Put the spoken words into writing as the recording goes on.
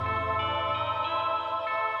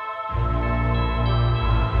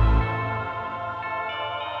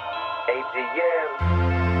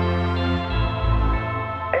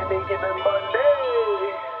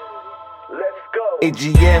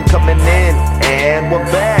AGM coming in, and we're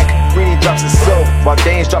back. Greeny drops his soap while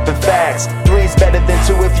Dane's dropping facts. Three's better than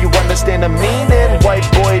two if you understand the meaning. White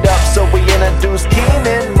boyed up, so we introduce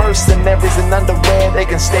Keenan. Mercenaries in underwear, they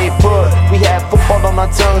can stay put. We have football on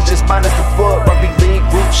our tongues, just minus the foot. Rugby league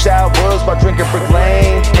group showers while drinking Brick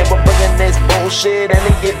Lane. And we're bringing this bullshit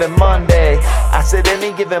any given Monday. I said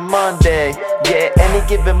any given Monday. Yeah, any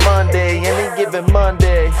given Monday. Any given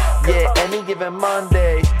Monday. Yeah, any given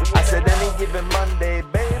Monday. I said any given Monday,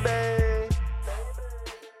 baby.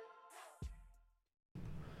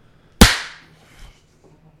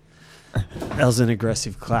 That was an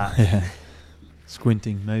aggressive clap. Yeah.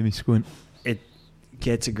 Squinting, made me squint. It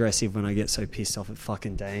gets aggressive when I get so pissed off at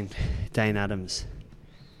fucking Dane Adams.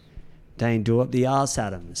 Dane, do up the arse,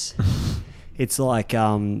 Adams. It's like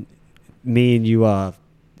me and you are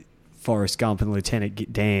Forrest Gump and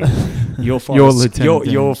Lieutenant Dan. You're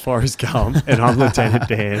Forrest Gump and I'm Lieutenant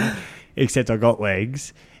Dan, except I got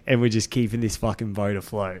legs, and we're just keeping this fucking boat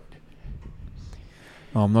afloat.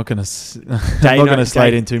 Oh, I'm not going to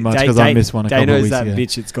slate in too much because I missed one a couple of weeks ago. That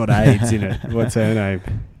bitch that's got AIDS in it. What's her name?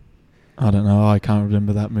 I don't know. I can't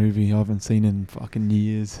remember that movie. I haven't seen it in fucking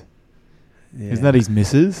years. Yeah. Isn't that his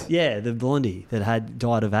missus? Yeah, the blondie that had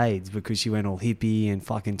died of AIDS because she went all hippie and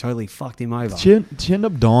fucking totally fucked him over. Did she end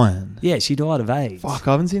up dying? Yeah, she died of AIDS. Fuck,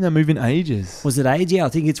 I haven't seen that movie in ages. Was it AIDS? Yeah, I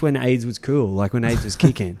think it's when AIDS was cool, like when AIDS was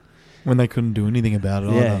kicking. When they couldn't do anything about it.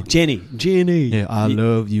 Yeah, either. Jenny. Yeah, I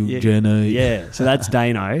love you, Jenny. Yeah, so that's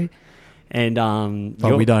Dano. And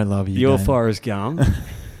but we don't love you, You're Dano. Forrest Gump,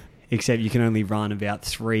 except you can only run about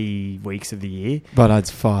 3 weeks of the year. But it's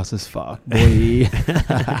fast as fuck, boy.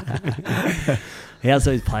 How's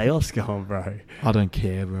those playoffs going, bro? I don't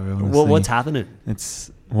care, bro, honestly. What's happening? It's...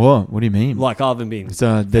 What? What do you mean? Like, I haven't been...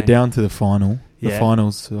 So they're down to the final. The Yeah.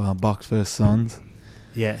 finals, Bucks versus Suns.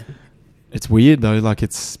 Yeah. It's weird, though. Like,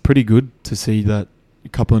 it's pretty good to see that a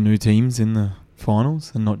couple of new teams in the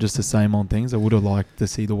finals and not just the same old things. I would have liked to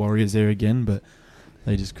see the Warriors there again, but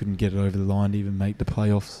they just couldn't get it over the line to even make the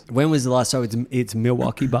playoffs. When was the last... So it's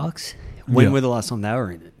Milwaukee Bucks? When were the last time they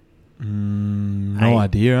were in it? No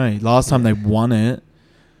idea, eh? Last time they won it...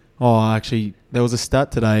 Oh, actually, there was a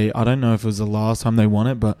stat today. I don't know if it was the last time they won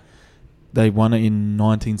it, but they won it in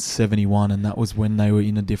 1971, and that was when they were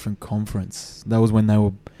in a different conference. That was when they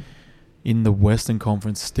were in the Western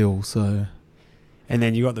Conference still, so... And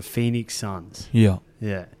then you got the Phoenix Suns. Yeah.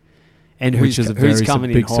 Yeah. And Which is a very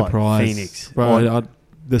coming big in hot? surprise. Phoenix. Bro,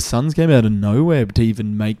 the Suns came out of nowhere to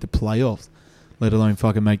even make the playoffs, let alone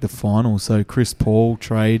fucking make the finals. So Chris Paul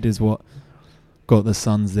trade is what got the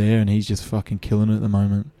Suns there, and he's just fucking killing it at the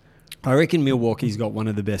moment. I reckon Milwaukee's got one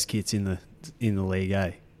of the best kits in the league,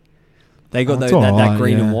 eh? They got It's that alright,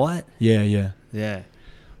 green yeah. and white. Yeah, yeah. Yeah.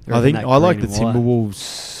 I think I like the green and white.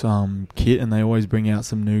 Timberwolves kit, and they always bring out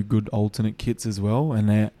some new good alternate kits as well. And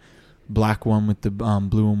their black one with the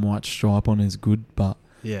blue and white stripe on is good, but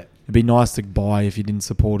Yeah. it'd be nice to buy if you didn't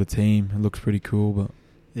support a team. It looks pretty cool, but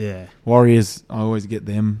Yeah. Warriors, I always get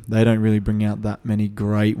them. They don't really bring out that many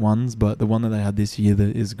great ones, but the one that they had this year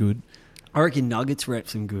that is good. I reckon Nuggets rep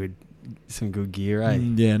some good gear, eh?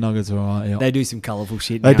 Yeah, Nuggets are alright. Yeah. They do some colourful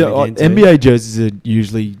shit. They now do, and again too. NBA jerseys are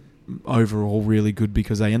usually overall really good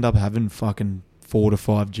because they end up having fucking 4 to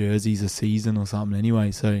 5 jerseys a season or something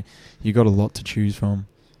anyway. So you got a lot to choose from.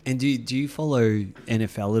 And do you follow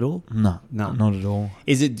NFL at all? No, not at all.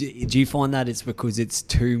 Is it? Do you find that it's because it's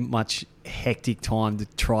too much hectic time to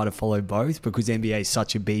try to follow both because NBA is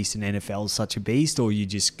such a beast and NFL is such a beast, or you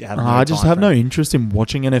just have? I just have no interest in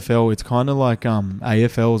watching NFL. It's kind of like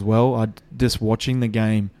AFL as well. Just watching the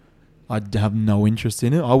game, I'd have no interest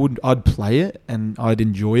in it. I'd play it and I'd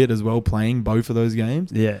enjoy it as well, playing both of those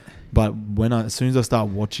games. Yeah. But as soon as I start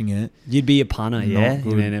watching it, you'd be a punter, yeah,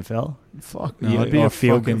 good. in NFL. Fuck no, I'd be or a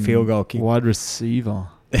field fucking goal kick. wide receiver.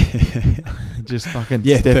 Just fucking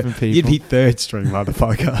Yeah, stepping people. you'd be third string,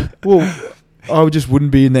 motherfucker. Well, I just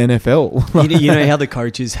wouldn't be in the NFL. You know how the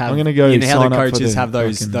coaches have. I'm gonna go You know how sign the up for coaches the have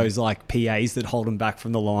those fucking- like PAs that hold them back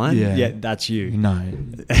from the line. Yeah. That's you. No,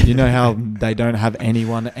 you know how they don't have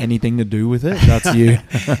anything to do with it. That's you.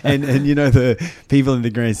 and you know the people in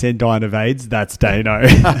the grandstand dying of AIDS. That's Dano.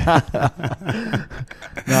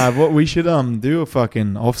 No, what we should do a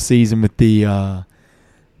fucking off season with the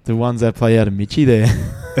ones that play out of Mitchie there.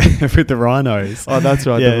 With the Rhinos. Oh, that's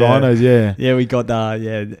right, Yeah, the Rhinos. Yeah, Yeah, we got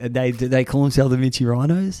they call themselves the Mitchie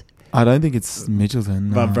Rhinos. I don't think it's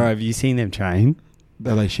Mitchelton. But bro, have you seen them train?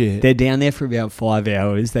 Are they shit? They're down there for about 5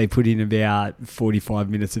 hours. They put in about 45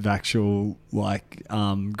 minutes of actual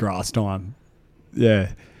grass time.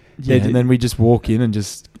 Yeah. Yeah, and then we just walk in and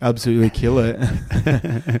just absolutely kill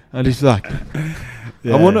it. I just like.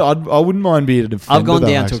 Yeah. I wouldn't mind being a defender. I've gone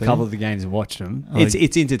down actually. to a couple of the games and watched them. Like-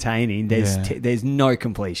 It's entertaining. There's Yeah. there's no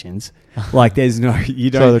completions. Like there's no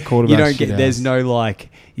you So don't the quarterback you don't get shit there's house. no like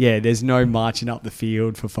there's no marching up the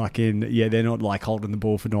field for fucking they're not like holding the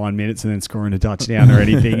ball for 9 minutes and then scoring a touchdown or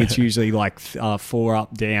anything. It's usually like 4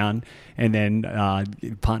 up down and then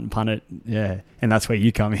punt it and that's where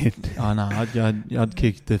you come in. I know. I'd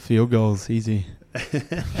kick the field goals easy.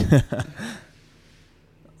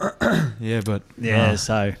 Yeah, but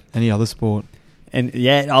So any other sport? and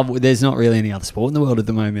there's not really any other sport in the world at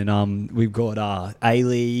the moment. We've got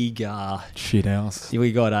A-League, Shit house.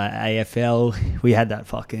 we got AFL. We had that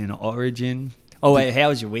fucking Origin. Oh wait, how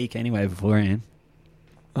was your week anyway beforehand?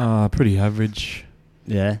 Pretty average.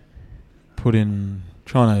 Yeah.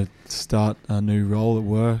 Trying to start a new role at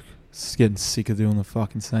work. Just getting sick of doing the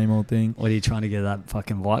fucking same old thing. What are you trying to get that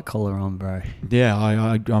fucking white collar on, bro? Yeah,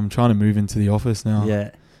 I'm trying to move into the office now. Yeah.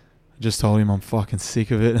 I just told him I'm fucking sick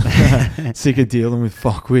of it. Sick of dealing with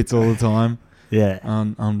fuckwits all the time. Yeah.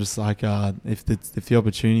 I'm just like, if the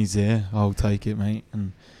opportunity's there, I'll take it, mate.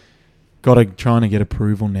 And trying to get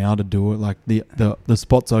approval now to do it. Like the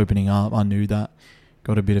spot's opening up. I knew that.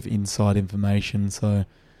 Got a bit of inside information, so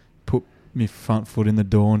put my front foot in the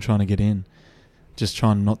door and trying to get in. Just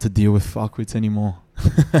trying not to deal with fuckwits anymore.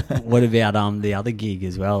 What about the other gig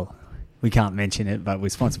as well? We can't mention it, but we're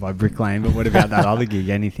sponsored by Brick Lane. But what about that other gig?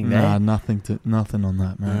 Anything there? Nah, nothing on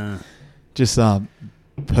that, man. Just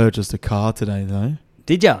purchased a car today though.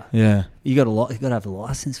 Did ya? Yeah. You got to have a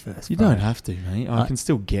license first. You bro. don't have to, mate. I can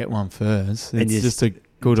still get one first. And It's just a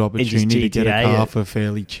good opportunity to get a GTA car it. for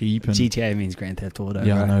fairly cheap. And GTA means Grand Theft Auto.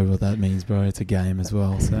 yeah, bro. I know what that means, bro. It's a game as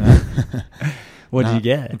well. So What did you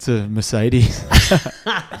get? It's a Mercedes.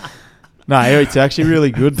 No, it's actually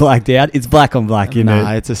really good. Blacked out. It's black on black, you know.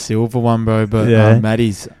 Nah, it's a silver one, bro. But Yeah.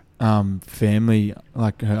 Maddie's family,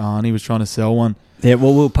 like her auntie, was trying to sell one. Yeah,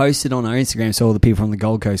 well, we'll post it on our Instagram so all the people from the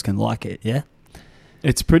Gold Coast can like it. Yeah.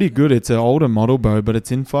 It's pretty good. It's an older model, bro, but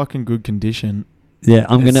it's in fucking good condition. Yeah,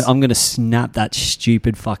 I'm gonna snap that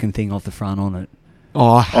stupid fucking thing off the front on it.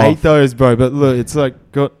 Oh, I hate those, bro. But look, it's like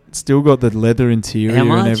still got the leather interior How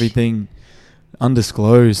much? and everything.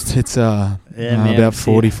 Undisclosed. It's man, about see-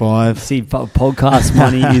 45. See, podcast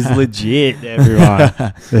money is legit,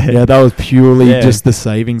 everyone. Yeah, that was purely Yeah. just the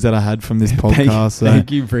savings that I had from this podcast. So.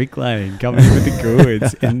 Thank you, Brick Lane, coming in with the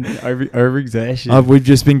goods and overexertion. We've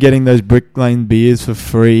just been getting those Brick Lane beers for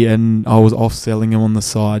free, and I was off selling them on the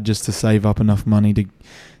side just to save up enough money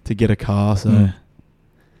to get a car. So,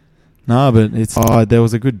 no, but it's there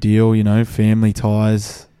was a good deal, you know, family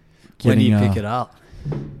ties. When do you pick it up?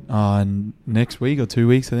 Next week or 2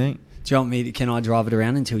 weeks, I think. Do you want me to? Can I drive it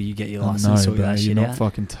around until you get your No, license? Sort bro, that you're shit not out?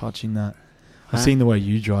 fucking touching that. Huh? I've seen the way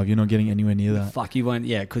you drive. You're not getting anywhere near that. Fuck, you won't.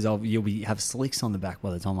 Yeah, because you'll have slicks on the back by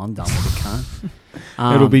the time I'm done with it,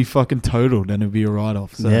 cunt. It'll be fucking totaled, and it'll be a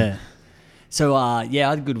write-off. So. Yeah. So, I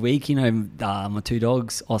had a good week. You know, my 2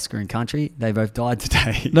 dogs, Oscar and Country, they both died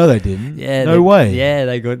today. No, they didn't. Yeah. No way. Yeah,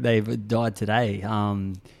 they've died today.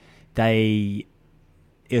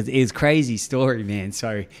 It was a crazy story, man.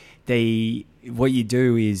 So what you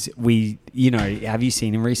do is have you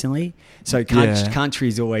seen him recently? So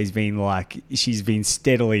Country's always been like, she's been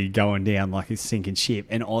steadily going down like a sinking ship,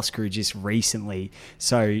 and Oscar just recently.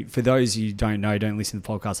 So for those who don't know, don't listen to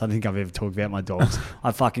the podcast, I don't think I've ever talked about my dogs.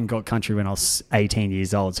 I fucking got Country when I was 18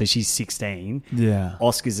 years old, so she's 16. Yeah.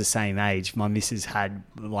 Oscar's the same age my missus had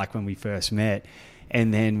like when we first met.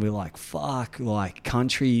 And then we're like, fuck, like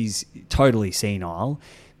Country's totally senile,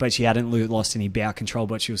 but she hadn't lost any bowel control,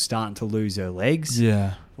 but she was starting to lose her legs.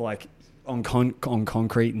 Yeah. Like on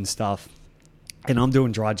concrete and stuff. And I'm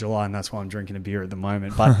doing dry July, and that's why I'm drinking a beer at the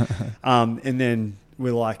moment. But and then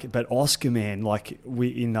we're like, but Oscar, man, like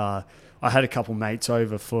I had a couple mates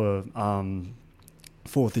over for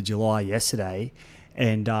 4th of July yesterday,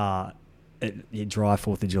 and dry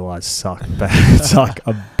 4th of July suck. It's like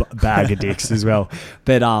a bag of dicks as well.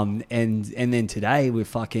 But and then today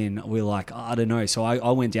we're like, I don't know. So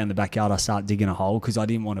I went down the backyard. I started digging a hole because I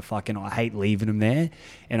didn't want to I hate leaving them there,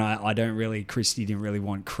 and I don't really. Christy didn't really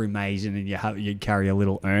want cremation, and you carry a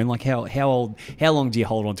little urn. Like how long do you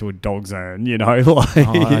hold on to a dog's urn? You know, like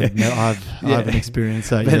I haven't experienced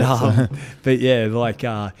that but, yet. but yeah, like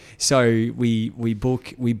so we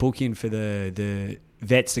book in for the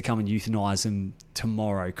vets to come and euthanize them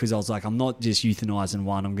tomorrow, because I was like, I'm not just euthanizing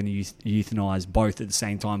one, I'm going to euthanize both at the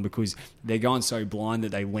same time, because they're going so blind that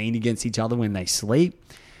they lean against each other when they sleep.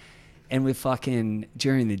 And we're fucking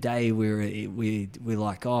during the day. We're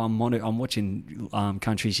like, oh, I'm watching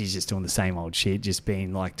Country. She's just doing the same old shit, just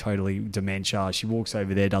being like totally dementia. She walks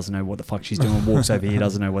over there, doesn't know what the fuck she's doing. Walks over here,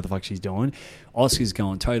 doesn't know what the fuck she's doing. Oscar's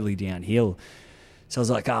going totally downhill. So I was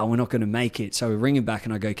like, we're not going to make it. So we're ringing back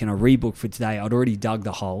and I go, can I rebook for today? I'd already dug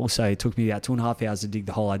the hole. So it took me about 2.5 hours to dig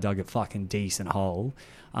the hole. I dug a fucking decent hole.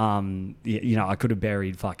 I could have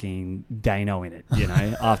buried fucking Dano in it,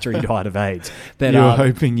 after he died of AIDS. But you were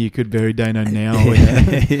hoping you could bury Dano now.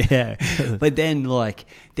 Yeah. But then, like,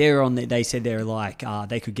 they said they're like,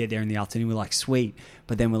 they could get there in the afternoon. We're like, sweet.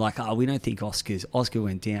 But then we're like, we don't think Oscar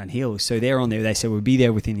went downhill. So they're on there. They said, we'll be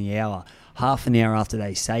there within the hour. Half an hour after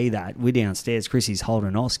they say that, we're downstairs. Chrissy's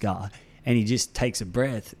holding Oscar, and he just takes a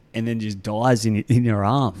breath and then just dies in her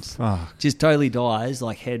arms. Fuck. Just totally dies,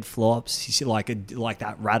 like head flops, he's like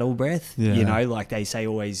that rattle breath. Like they say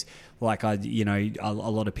always, like a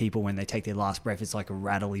lot of people when they take their last breath, it's like a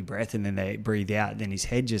rattly breath, and then they breathe out. Then his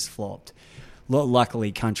head just flopped.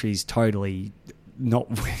 Luckily, Country's totally not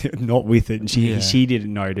with it, and she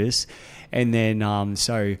didn't notice. And then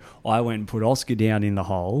so I went and put Oscar down in the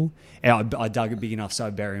hole. And I dug it big enough so I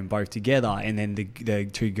buried them both together. And then the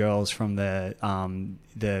two girls from the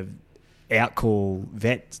outcall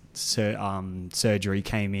vet surgery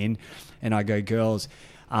came in, and I go, girls,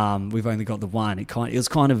 we've only got the one.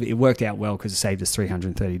 It worked out well because it saved us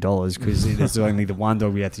 $330 because there's only the one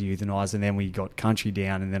dog we had to euthanize, and then we got Country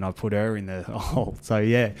down, and then I put her in the hole. So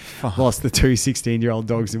lost the two 16-year-old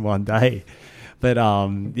dogs in one day. But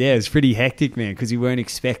it was pretty hectic, man, because we weren't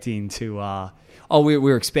expecting to. We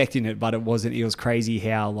were expecting it, but it wasn't. It was crazy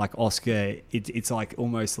how like Oscar, it's like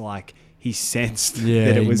almost like he sensed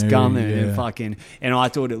that it was coming and fucking. And I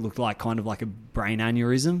thought it looked like kind of like a brain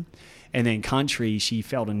aneurysm. And then Country, she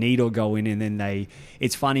felt a needle go in, and then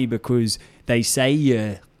it's funny because they say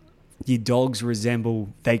your dogs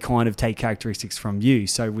they kind of take characteristics from you.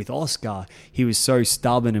 So with Oscar, he was so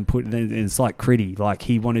stubborn and it's like Critty, like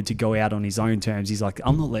he wanted to go out on his own terms. He's like,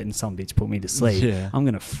 I'm not letting some bitch put me to sleep. Yeah. I'm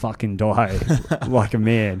going to fucking die like a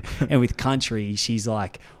man. And with Country, she's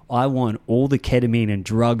like, I want all the ketamine and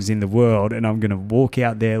drugs in the world, and I'm going to walk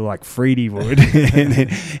out there like Freedy would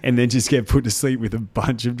and then just get put to sleep with a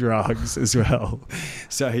bunch of drugs as well.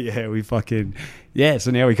 So,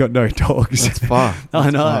 so now we got no dogs. That's far. I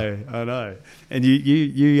know. And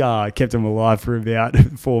you kept them alive for about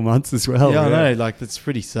 4 months as well. Yeah, I know. Like, that's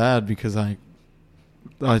pretty sad because I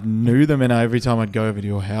knew them, and every time I'd go over to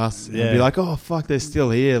your house, I'd be like, oh, fuck, they're still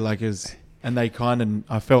here. Like, it was... And I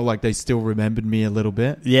felt like they still remembered me a little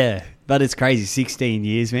bit. Yeah, but it's crazy. 16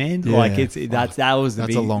 years, man. Yeah. Like that was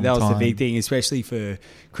the big thing, especially for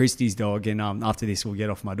Christy's dog. And after this, we'll get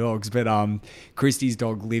off my dogs. But Christy's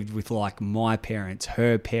dog lived with like my parents,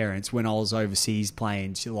 her parents. When I was overseas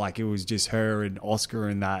playing, it was just her and Oscar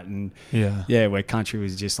and that. And where Country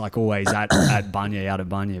was just like always out at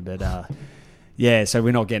Bunya. But. So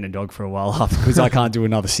we're not getting a dog for a while after because I can't do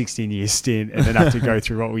another 16-year stint and then have to go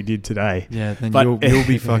through what we did today. Yeah, then you'll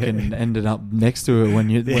be fucking ended up next to it when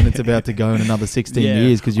it's about to go in another 16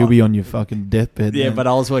 years because you'll be on your fucking deathbed. Yeah, then. But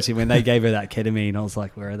I was watching when they gave her that ketamine. I was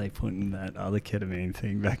like, where are they putting that other ketamine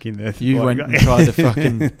thing back in there? You went and tried to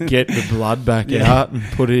fucking get the blood back out and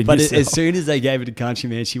put it in yourself. But as soon as they gave it to Country,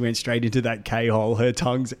 man, she went straight into that K-hole. Her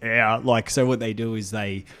tongue's out. Like, so what they do is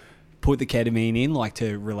they put the ketamine in like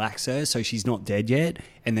to relax her so she's not dead yet,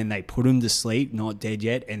 and then they put them to sleep, not dead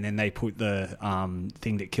yet, and then they put the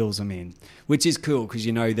thing that kills them in, which is cool because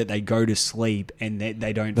you know that they go to sleep and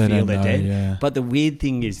they don't feel they're dead. Yeah. But the weird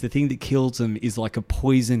thing is the thing that kills them is like a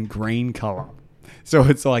poison green color, so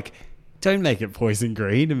it's like, don't make it poison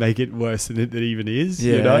green and make it worse than it even is,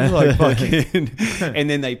 you know? Like fucking, and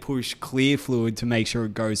then they push clear fluid to make sure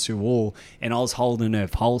it goes through all. And I was holding her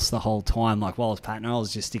pulse the whole time. Like while I was patting her, I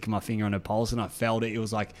was just sticking my finger on her pulse and I felt it. It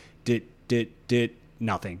was like,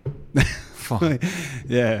 nothing.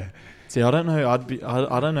 Yeah. See, I don't know.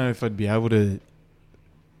 I don't know if I'd be able to,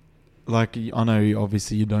 like, I know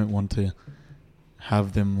obviously you don't want to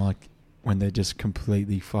have them like, when they're just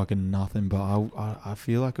completely fucking nothing, but I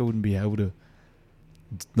feel like I wouldn't be able to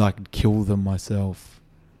like kill them myself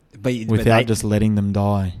without just letting them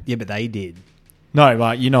die. Yeah, but they did. No,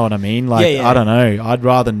 but you know what I mean. Like I don't know. I'd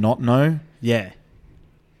rather not know. Yeah.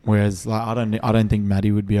 Whereas like I don't think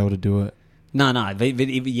Maddie would be able to do it. No, but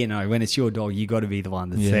you know, when it's your dog, you got to be the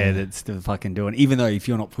one that's there, that's the fucking doing. Even though if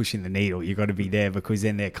you're not pushing the needle, you got to be there because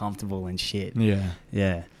then they're comfortable and shit. Yeah.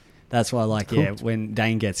 Yeah. That's why, when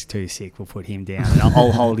Dane gets too sick, we'll put him down. And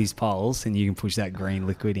I'll hold his pulse, and you can push that green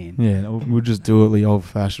liquid in. Yeah, we'll just do it the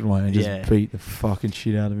old-fashioned way and just beat the fucking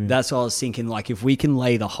shit out of him. That's what I was thinking. Like, if we can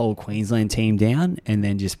lay the whole Queensland team down and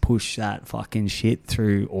then just push that fucking shit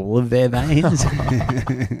through all of their veins,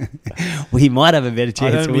 we might have a better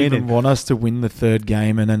chance I of don't winning. even want us to win the third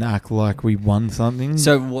game and then act like we won something.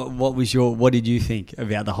 So, what did you think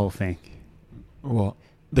about the whole thing? What?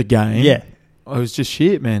 The game? Yeah. It was just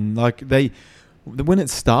shit, man. Like, when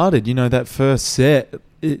it started, that first set,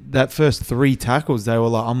 that first 3 tackles, they were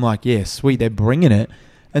like, I'm like, yeah, sweet, they're bringing it.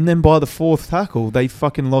 And then by the 4th tackle, they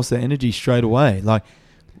fucking lost their energy straight away. Like,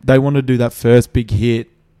 they wanted to do that first big hit,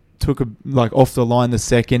 took off the line the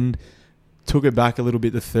second, took it back a little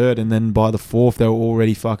bit the third, and then by the 4th, they were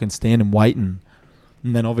already fucking standing waiting.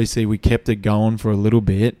 And then obviously we kept it going for a little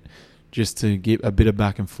bit just to get a bit of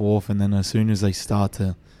back and forth. And then as soon as they start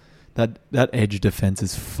to... That edge defense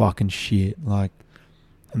is fucking shit. Like,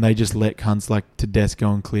 and they just let cunts like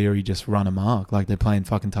Tedesco and Cleary just run amok. Like, they're playing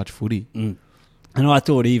fucking touch footy. Mm. And I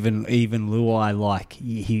thought even Luai, like,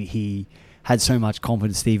 he had so much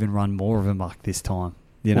confidence to even run more of a muck this time.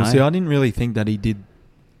 Well, see, I didn't really think that he did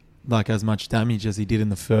like as much damage as he did in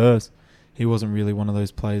the first. He wasn't really one of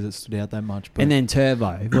those players that stood out that much. But and then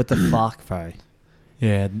Turbo, what the fuck, bro?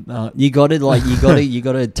 Yeah, you got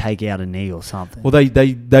to take out a knee or something. Well,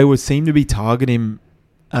 they would seem to be targeting him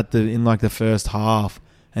in the first half,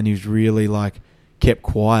 and he was really like kept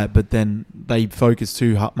quiet. But then they focused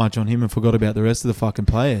too much on him and forgot about the rest of the fucking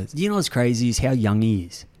players. You know what's crazy is how young he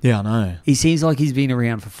is. Yeah, I know. He seems like he's been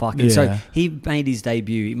around for fucking. Yeah. So he made his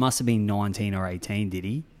debut. He must have been 19 or 18, did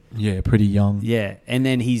he? Yeah, pretty young. Yeah, and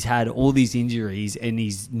then he's had all these injuries, and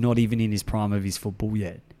he's not even in his prime of his football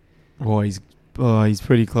yet. Well, he's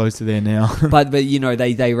pretty close to there now. but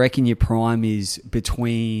they reckon your prime is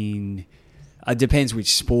between. It depends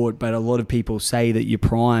which sport, but a lot of people say that your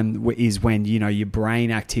prime is when your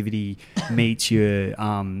brain activity meets your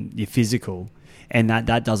physical, and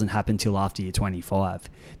that doesn't happen till after you're 25.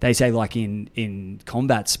 They say like in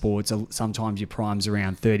combat sports, sometimes your prime's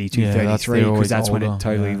around 32, 33 because that's when it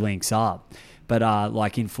totally links up. But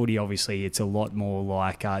like in footy, obviously, it's a lot more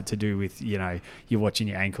like to do with, you're watching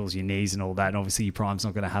your ankles, your knees and all that. And obviously your prime's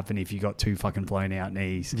not going to happen if you got 2 fucking blown out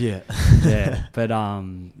knees. Yeah. Yeah. But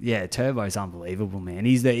Turbo's unbelievable, man.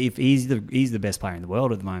 He's the best player in the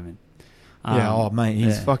world at the moment. Mate,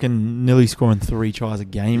 he's fucking nearly scoring 3 tries a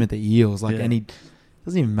game at the Eels. Like, and he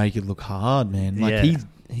doesn't even make it look hard, man. Like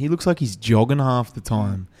he looks like he's jogging half the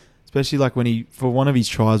time. Especially like for one of his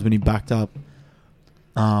tries when he backed up,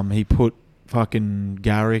 he put fucking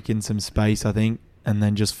Garrick in some space, I think, and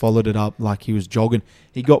then just followed it up like he was jogging.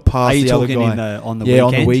 He got past the other guy. On the weekend?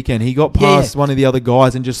 On the weekend. He got past one of the other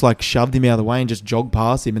guys and just like shoved him out of the way and just jogged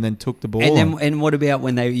past him and then took the ball. And what about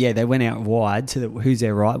when they went out wide to who's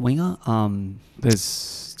their right winger?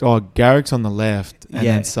 There's Garrick's on the left and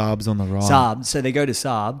then Saab's on the right. Saab. So they go to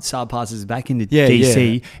Saab. Saab passes back into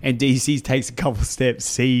DC and DC takes a couple of steps,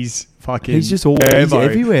 sees fucking he's just he's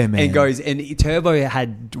everywhere, man. And goes, and Turbo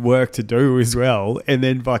had work to do as well, and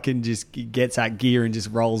then fucking just gets that gear and just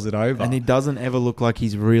rolls it over. And he doesn't ever look like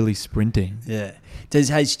he's really sprinting. Yeah.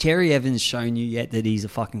 Has Cherry Evans shown you yet that he's a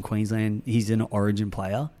fucking Queensland, he's an Origin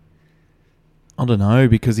player? I don't know,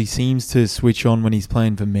 because he seems to switch on when he's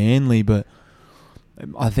playing for Manly, but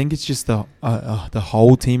I think it's just the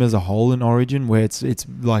whole team as a whole in Origin where it's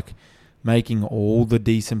like making all the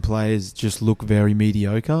decent players just look very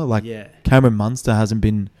mediocre. Like Cameron Munster hasn't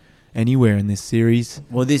been anywhere in this series.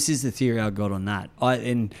 Well, this is the theory I got on that.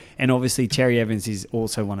 And obviously Cherry Evans is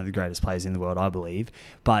also one of the greatest players in the world, I believe.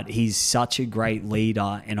 But he's such a great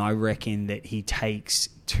leader, and I reckon that he takes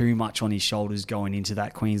too much on his shoulders going into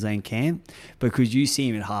that Queensland camp, because you see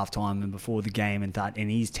him at halftime and before the game and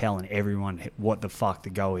he's telling everyone what the fuck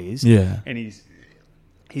the go is. Yeah. And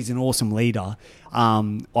he's an awesome leader.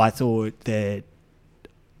 I thought that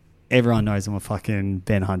everyone knows I'm a fucking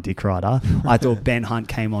Ben Hunt dick rider. I thought Ben Hunt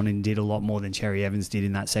came on and did a lot more than Cherry Evans did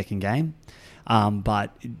in that second game.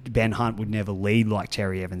 But Ben Hunt would never lead like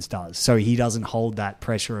Cherry Evans does. So he doesn't hold that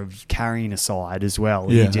pressure of carrying a side as well.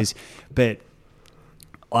 Yeah. But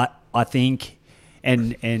I think,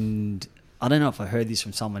 and I don't know if I heard this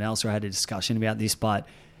from someone else or I had a discussion about this, but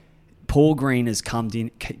Paul Green has come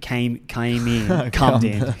in.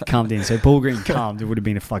 So Paul Green cummed. It would have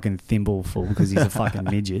been a fucking thimbleful because he's a fucking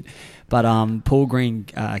midget. But Paul Green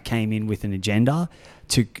came in with an agenda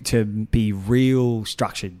to be real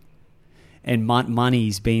structured. And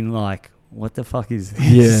Money's been like, what the fuck is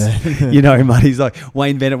this? Yeah. Money's like,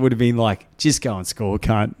 Wayne Bennett would have been like, just go and score,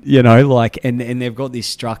 cunt. And they've got this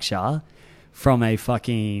structure from a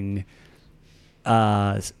fucking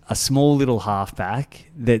a small little halfback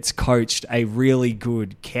that's coached a really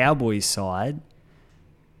good Cowboys side.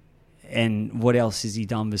 And what else has he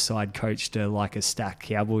done beside coached a stacked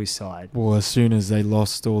Cowboys side? Well, as soon as they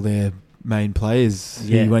lost all their main players,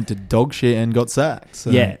 Yeah. he went to dog shit and got sacked. So.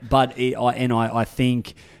 Yeah, but I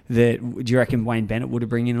think that, do you reckon Wayne Bennett would have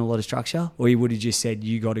bring in a lot of structure, or he would have just said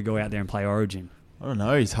you got to go out there and play Origin? I don't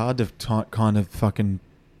know. It's hard to kind of fucking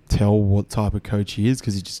tell what type of coach he is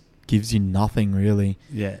because he just gives you nothing really.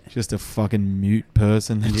 Yeah, Just a fucking mute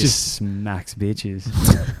person that and just just smacks bitches.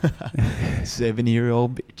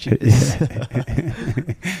 7-year-old bitches.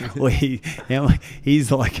 Well,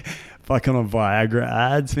 he's like fucking on Viagra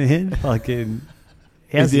ads, man. Fucking.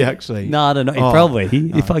 Is he actually? No, I don't know. Oh. Probably.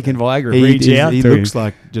 He Oh, fucking Viagra. He Reach out he to looks him.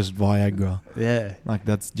 like just Viagra. Yeah. Like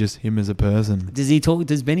that's just him as a person. Does he talk?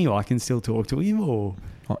 Does Benny Eichen still talk to him, or?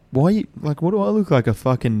 Why? What do I look like? A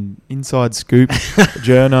fucking inside scoop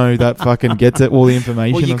journo that fucking gets it all the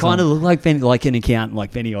information. Well, you or kind of something? look like an accountant,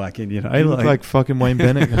 like Benny Eichen. You know, You look like fucking Wayne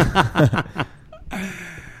Bennett.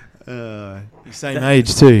 Same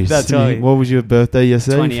age too. That's right. What was your birthday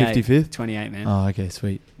yesterday? 28. 55th. 28, man. Oh, okay,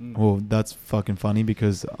 sweet. Mm. Well, that's fucking funny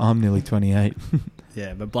because I'm nearly 28.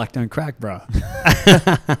 Yeah, but black don't crack, bro.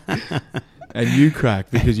 And you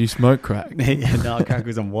crack because you smoke crack. Yeah, no, I crack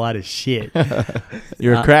because I'm white as shit.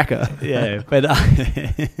 You're a cracker. Yeah, but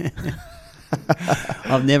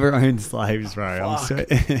I've never owned slaves, bro. I'm so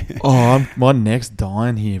Oh, my neck's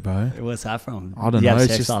dying here, bro. What's that from? I don't you know. Have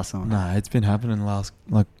It's sex just last night? no. It's been happening the last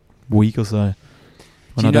week or so.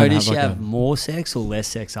 Do you don't notice you like have more sex or less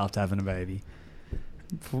sex after having a baby?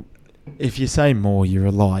 If you say more, you're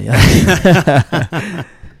a liar.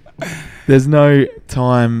 There's no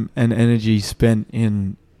time and energy spent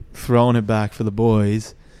in throwing it back for the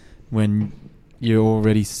boys when you're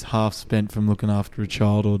already half spent from looking after a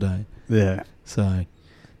child all day. Yeah. So,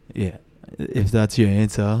 yeah, if that's your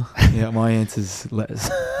answer, yeah, my answer's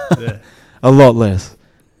less. Yeah. A lot less.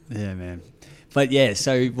 Yeah, man. But yeah,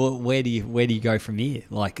 so where do you go from here?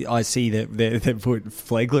 Like, I see that they put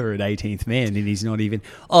Flegler at 18th man, and he's not even.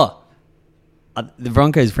 The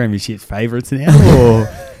Broncos premiership's favourites now. Or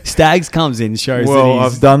Stags comes in, shows Well,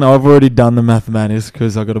 that he's I've already done the mathematics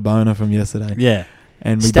because I got a boner from yesterday. yeah.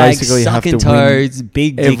 And we Stags basically have to sucking toes,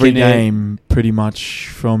 big dick every in it. game pretty much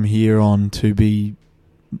from here on to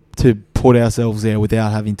put ourselves there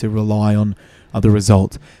without having to rely on other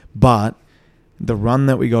results. But the run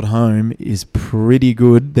that we got home is pretty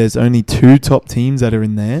good. There's only 2 top teams that are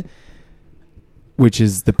in there, which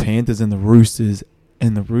is the Panthers and the Roosters.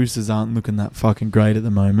 And the Roosters aren't looking that fucking great at the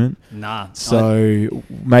moment. Nah. So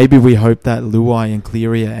maybe we hope that Luai and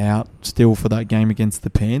Cleary are out still for that game against the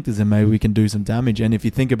Panthers, and maybe we can do some damage. And if you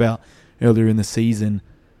think about earlier in the season,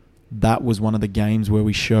 that was one of the games where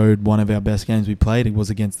we showed one of our best games we played. It was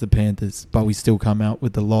against the Panthers, but we still come out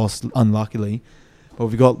with the loss, unluckily. But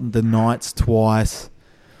we've got the Knights twice,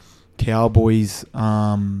 Cowboys.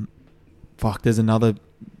 There's another.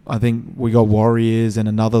 I think we got Warriors and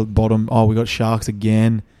another bottom. Oh, we got Sharks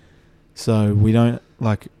again. So we don't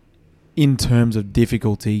in terms of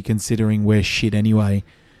difficulty, considering we're shit anyway.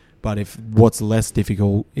 But if what's less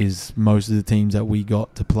difficult is most of the teams that we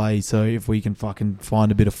got to play. So if we can fucking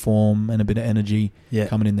find a bit of form and a bit of energy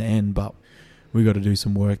coming in the end, but we got to do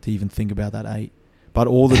some work to even think about that 8. But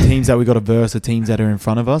all the teams that we got to verse are teams that are in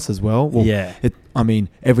front of us as well.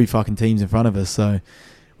 Every fucking team's in front of us. So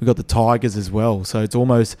we got the Tigers as well. So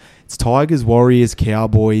it's Tigers, Warriors,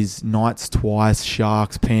 Cowboys, Knights twice,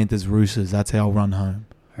 Sharks, Panthers, Roosters. That's our run home.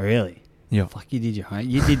 Really? Yeah. Fuck, you did your home.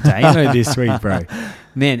 You did Damo this week, bro.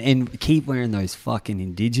 Man, and keep wearing those fucking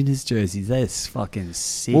Indigenous jerseys. That's fucking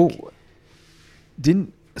sick. Well,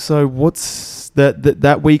 what's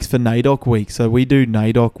that week's for NAIDOC week? So we do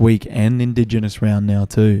NAIDOC week and Indigenous round now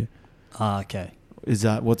too. Okay. Is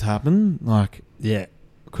that what's happened? Yeah.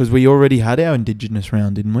 Because we already had our Indigenous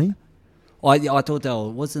round, didn't we? I thought that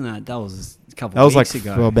was a couple That was weeks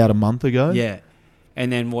ago. for about a month ago. Yeah. And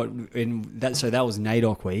then so that was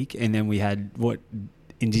NAIDOC week, and then we had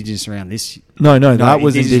Indigenous round this. No, that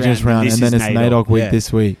was Indigenous round, this and then is it's NAIDOC week yeah.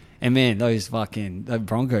 this week. And man, those fucking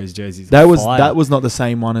Broncos jerseys. That are was fire. that was not the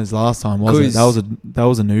same one as last time, was it? That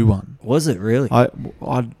was a new one. Was it really? I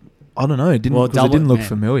don't know. It didn't. It didn't look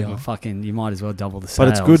familiar. You might as well double the But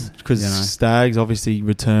sales. it's good because Stags obviously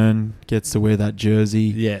gets to wear that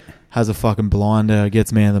jersey. Yeah. Has a fucking blinder.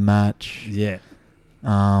 Gets man of the match. Yeah.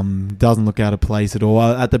 Doesn't look out of place at all.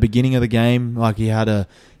 At the beginning of the game, he had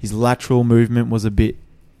his lateral movement was a bit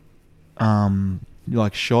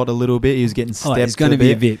shot a little bit. He was getting stepped. It's going to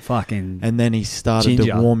be a bit fucking. And then he started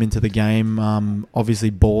ginger. to warm into the game. Obviously,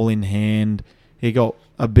 ball in hand. he got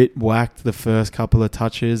a bit whacked the first couple of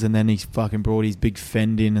touches, and then he fucking brought his big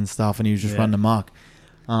fend in and stuff, and he was just running amok.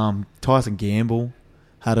 Tyson Gamble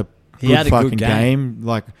had a good game.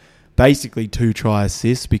 Like, basically 2 try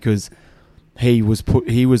assists because he was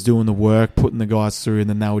doing the work, putting the guys through, and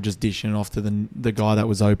then they were just dishing it off to the guy that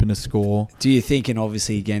was open to score. Do you think, and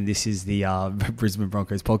obviously again this is the Brisbane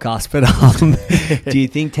Broncos podcast, but do you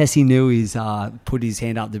think Tessie Newey's put his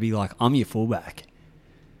hand up to be like, I'm your fullback?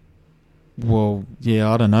 Well, yeah,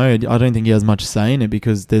 I don't know. I don't think he has much say in it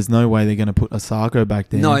because there's no way they're going to put Asako back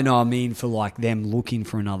there. No, I mean for like them looking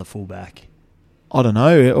for another fullback. I don't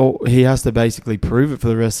know. He has to basically prove it for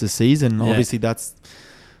the rest of the season. Yeah. Obviously, that's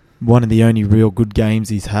one of the only real good games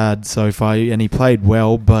he's had so far, and he played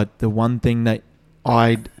well. But the one thing that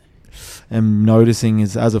I am noticing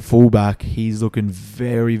is, as a fullback, he's looking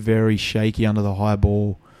very, very shaky under the high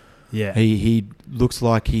ball. Yeah, he looks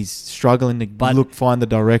like he's struggling to find the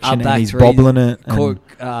direction, and he's bobbling it.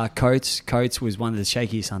 Coates was one of the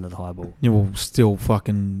shakiest under the high ball. Yeah, well, still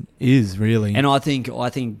fucking is really. And I think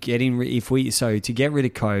to get rid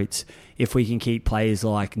of Coates, if we can keep players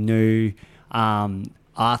like New,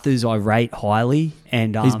 Arthur's I rate highly,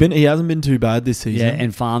 and he hasn't been too bad this season. Yeah,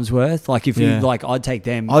 and Farnsworth, I'd take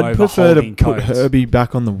them. I'd prefer to put Herbie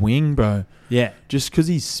back on the wing, bro. Yeah, just because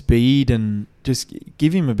he's speed, and just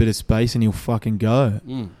give him a bit of space and he'll fucking go.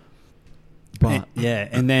 But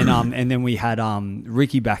and then we had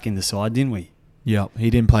Ricky back in the side, didn't we? Yeah, he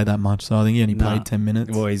didn't play that much, so I think he only played 10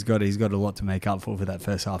 minutes. Well, he's got a lot to make up for that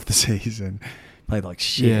first half of the season. Played like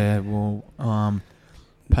shit. Yeah, well,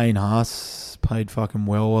 Payne Haas played fucking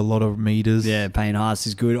well, a lot of meters. Yeah, Payne Haas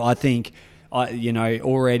is good. I think,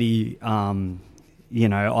 already, I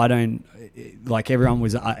don't, like, everyone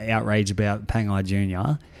was outraged about Pangai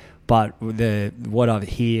Jr., but what I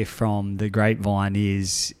hear from the grapevine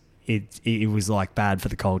is it was like bad for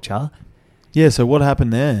the culture. Yeah, so what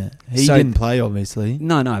happened there? He didn't play, obviously.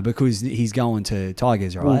 No, because he's going to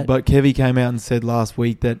Tigers, right? Well, but Kevy came out and said last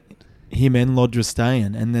week that him and Lodge were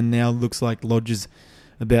staying, and then now it looks like Lodge is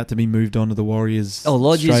about to be moved on to the Warriors. Oh,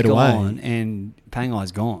 Lodge is gone away. And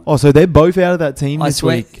Pangai's gone. Oh, so they're both out of that team this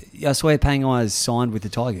week? I swear Pangai's signed with the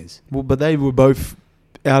Tigers. Well, but they were both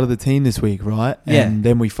out of the team this week, right? Yeah. And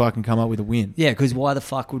then we fucking come up with a win. Yeah, because why the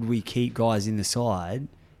fuck would we keep guys in the side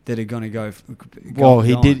that are going to go? Well,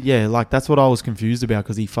 he did, yeah. Like, that's what I was confused about,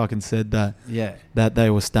 because he fucking said that that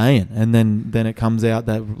they were staying, and then it comes out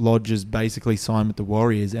that Lodge is basically signed with the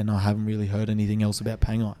Warriors, and I haven't really heard anything else about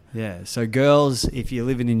Pangai. Yeah. So, girls, if you're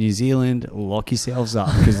living in New Zealand, lock yourselves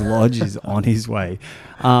up because Lodge is on his way.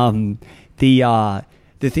 The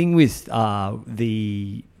thing with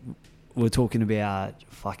we're talking about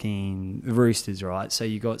fucking Roosters, right? So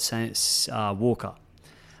you got Walker.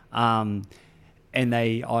 And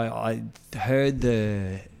I heard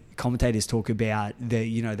the commentators talk about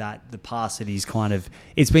that the pass that he's kind of,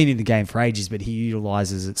 it's been in the game for ages, but he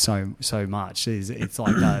utilises it so much. It's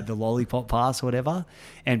like the lollipop pass or whatever,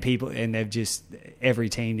 and they've just, every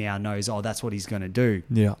team now knows, that's what he's going to do.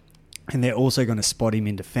 Yeah, and they're also going to spot him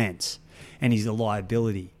in defence, and he's a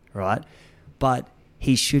liability, right? But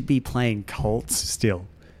he should be playing Colts still.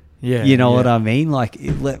 Yeah, you know what I mean? Like,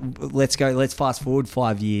 let's fast forward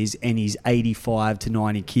 5 years, and he's 85 to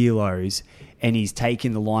 90 kilos, and he's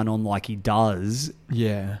taking the line on like he does.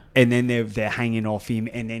 Yeah. And then they're hanging off him,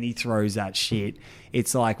 and then he throws that shit.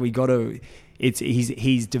 It's like,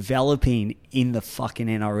 he's developing in the fucking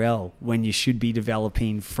NRL when you should be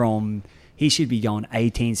developing from. He should be going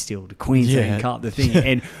 18 still to Queensland Cup, the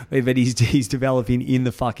thing, but he's developing in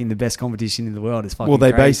the best competition in the world. It's fucking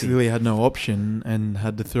they crazy. Basically had no option and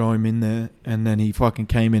had to throw him in there, and then he fucking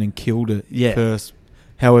came in and killed it. First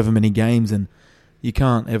however many games, and you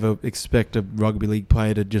can't ever expect a rugby league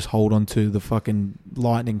player to just hold on to the fucking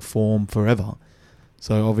lightning form forever.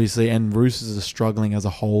 So obviously, and Roosters are struggling as a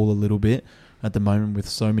whole a little bit at the moment with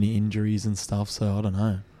so many injuries and stuff. So I don't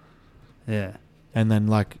know. Yeah, and then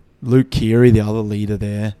like. Luke Keary, the other leader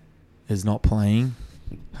there, is not playing.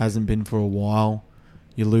 Hasn't been for a while.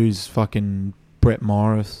 You lose fucking Brett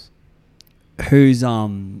Morris. Who's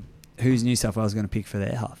New South Wales going to pick for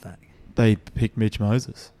their halfback? They picked Mitch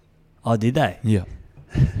Moses. Oh, did they? Yeah.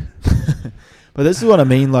 But this is what I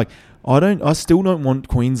mean. Like, I still don't want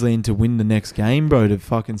Queensland to win the next game, bro. To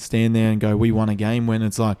fucking stand there and go, we won a game, when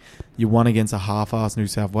it's like you won against a half-assed New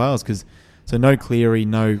South Wales, because. So no Cleary,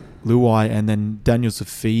 no Luai, and then Daniel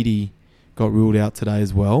Safidi got ruled out today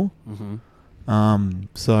as well. Mm-hmm.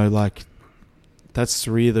 So like, that's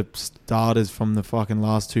 3 of the starters from the fucking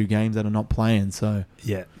last 2 games that are not playing. So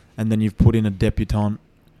yeah, and then you've put in a debutant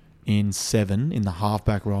in 7 in the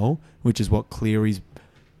halfback role, which is what Cleary's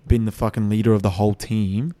been the fucking leader of the whole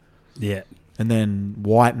team. Yeah, and then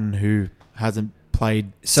Whiten, who hasn't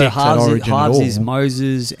played So six at Origin at halves all. is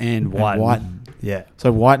Moses and Whiten. Whiten. Yeah.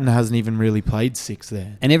 So Whiten hasn't even really played six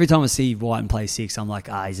there. And every time I see Whiten play six, I'm like,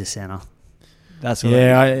 he's a centre. That's what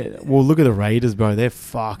Well, look at the Raiders, bro. They're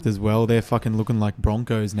fucked as well. They're fucking looking like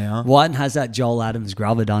Broncos now. Whiten has that Joel Adams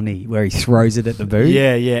grubber, doesn't he? Where he throws it at the boot.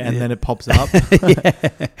 Yeah, and then it pops up.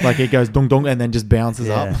 Like it goes dong dong and then just bounces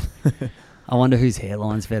up. I wonder whose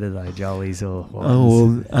hairline's better though, Joey's or Whiten's. Oh,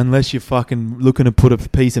 well, unless you're fucking looking to put a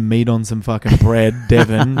piece of meat on some fucking bread,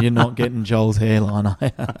 Devon, you're not getting Joel's hairline.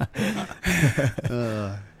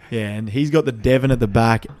 Yeah, and he's got the Devon at the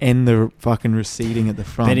back and the fucking receding at the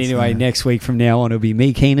front. But anyway, next week from now on, it'll be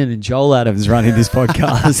me, Keenan, and Joel Adams running this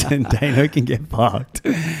podcast, and Dano can get fucked.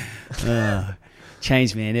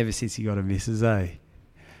 Changed man ever since he got a missus, eh?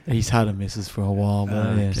 He's had a missus for a while,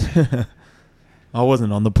 but yes. I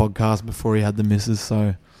wasn't on the podcast before he had the missus,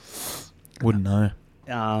 so wouldn't know.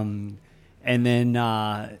 And then,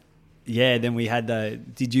 then we had the.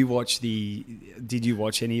 Did you watch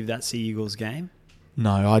any of that Sea Eagles game?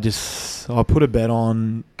 No, I put a bet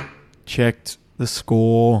on, checked the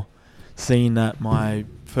score, seen that my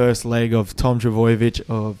first leg of Tom Trbojevic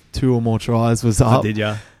of 2 or more tries was up. Did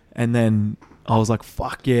ya? And then I was like,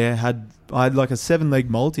 fuck yeah. I had like a 7-leg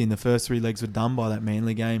multi, and the first 3 legs were done by that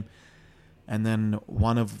Manly game. And then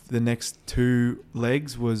one of the next 2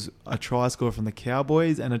 legs was a try score from the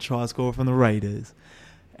Cowboys and a try score from the Raiders.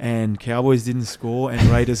 And Cowboys didn't score, and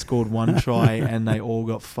Raiders scored 1 try, and they all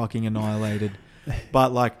got fucking annihilated.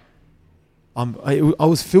 But like, I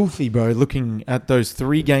was filthy, bro, looking at those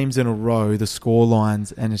 3 games in a row, the score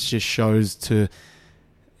lines, and it just shows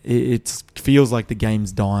it feels like the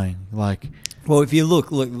game's dying. Like, well, if you look,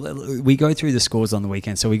 we go through the scores on the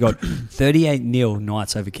weekend. So we got 38-0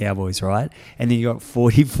 Knights over Cowboys, right? And then you got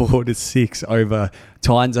 44-6 over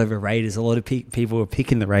Titans over Raiders. A lot of people were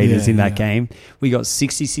picking the Raiders in that game. We got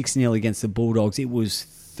 66-0 against the Bulldogs. It was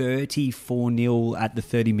 34-0 at the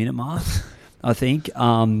 30-minute mark, I think.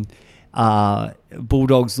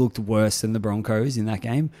 Bulldogs looked worse than the Broncos in that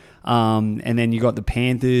game. And then you got the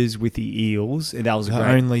Panthers with the Eels. That was a great,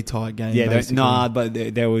 only tight game. Yeah, but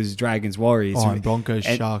there was Dragons Warriors. Oh, and Broncos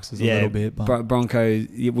Sharks is a little bit. But Broncos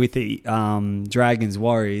with the Dragons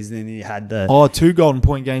Warriors. Then you had the 2 golden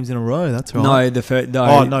point games in a row. That's right. No, the first. No,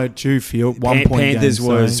 oh no, 2 field 1 point. Panthers games,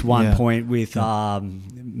 was 1 point with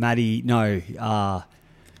Matty. No.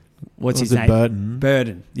 What's his name?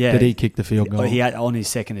 Burton. Yeah. Did he kick the field goal? He had on his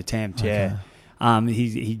second attempt. Okay. Yeah.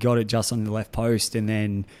 He got it just on the left post, and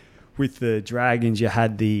then with the Dragons, you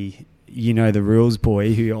had the rules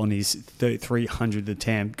boy who on his 300th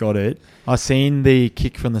attempt got it. I seen the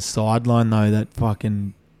kick from the sideline though that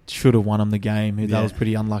fucking should have won him the game. Yeah. That was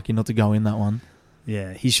pretty unlucky not to go in that one.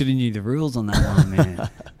 Yeah, he should have knew the rules on that one, man.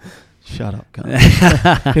 Shut up,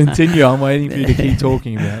 cunt. Continue. I'm waiting for you to keep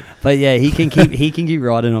talking about. But yeah, he can keep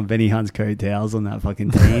riding on Benny Hunt's coattails on that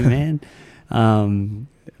fucking team, man.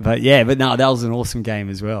 But no, that was an awesome game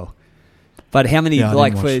as well. But how many I don't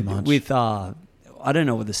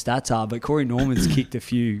know what the stats are, but Corey Norman's kicked a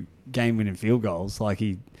few game-winning field goals. Like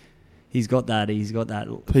he's got that.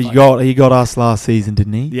 He got us last season,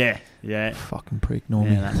 didn't he? Yeah. Fucking prick,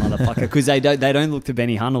 Norman. Yeah, that motherfucker. Because they don't look to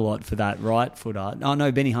Benny Hunt a lot for that right footer. Oh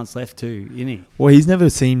no, Benny Hunt's left too, isn't he? Well, he's never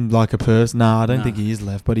seemed like a person. No, I don't think he is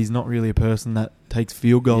left, but he's not really a person that takes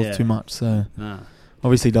field goals too much. So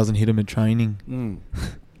obviously doesn't hit him in training.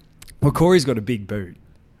 Well, Corey's got a big boot.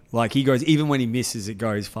 Like he goes, even when he misses, it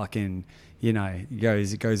goes fucking.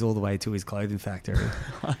 It goes all the way to his clothing factory.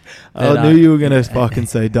 I knew you were going to fucking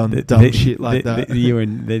say dumb shit like that. You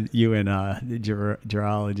and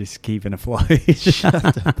Gerald are just keeping afloat. Shut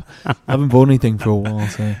up. I haven't bought anything for a while,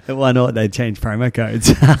 so. Why not? They changed promo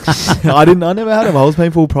codes. I never had them. I was paying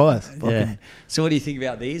full price. Yeah. So what do you think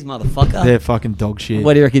about these, motherfucker? They're fucking dog shit.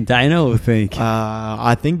 What do you reckon Dana will think?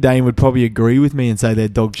 I think Dane would probably agree with me and say they're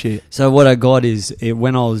dog shit. So what I got is,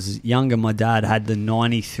 when I was younger, my dad had the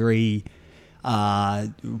 93...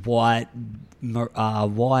 white,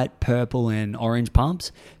 purple, and orange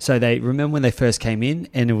pumps. So they remember when they first came in,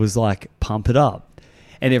 and it was like pump it up,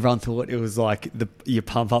 and everyone thought it was like you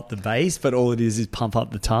pump up the bass, but all it is pump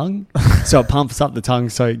up the tongue. So it pumps up the tongue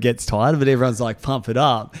so it gets tighter, but everyone's like pump it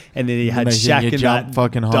up, and then he had Shaq and that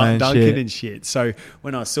fucking high Duncan and shit. So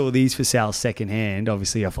when I saw these for sale second hand,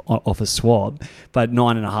 obviously off a swap, but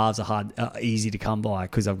 9.5s are easy to come by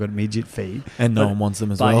because I've got midget feet, and no one wants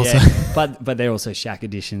them as well. Yeah, so. but they're also Shaq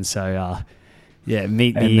editions. So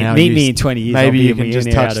meet me in 20 years. Maybe you can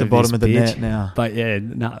just touch the bottom of the net now. But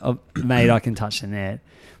mate, I can touch the net.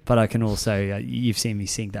 But I can also, you've seen me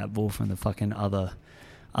sink that ball from the fucking other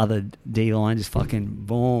D line, just fucking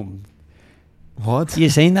boom. What? You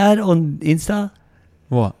seen that on Insta?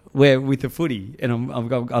 What? Where with the footy, and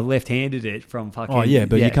I left-handed it from fucking. Oh yeah,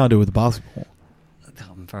 but you can't do it with the basketball.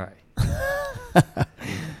 Bro.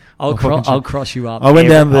 I'll cross you up. I went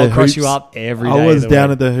down the I'll cross you hoops. up every day. I was of the down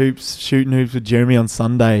week. at the hoops, shooting hoops with Jeremy on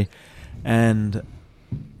Sunday, and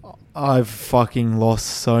I've fucking lost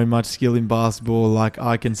so much skill in basketball. Like,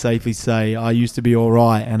 I can safely say I used to be all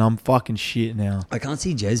right, and I'm fucking shit now. I can't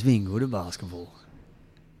see Jez being good at basketball.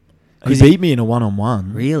 He beat me in a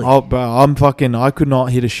one-on-one. Really? Oh, but I could not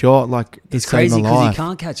hit a shot like to It's save crazy my because he life.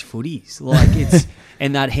 can't catch footies. Like it's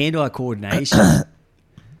and that hand-eye coordination.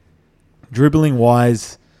 Dribbling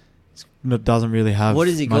wise, doesn't really have. What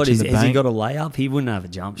has he much got? in the Has he bank. got a layup? He wouldn't have a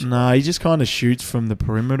jump shot. No, he just kind of shoots from the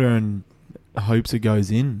perimeter and hopes it goes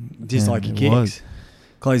in. Just And like he it kicks. was.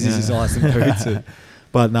 Closes his eyes and boots it.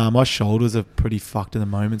 But no, my shoulders are pretty fucked at the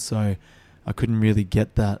moment, so I couldn't really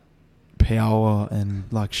get that power and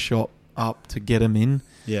like shot up to get him in.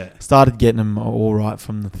 Yeah. Started getting him all right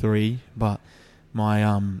from the three, but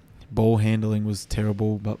my ball handling was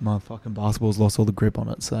terrible. But my fucking basketball's lost all the grip on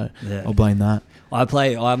it, so Yeah. I'll blame that.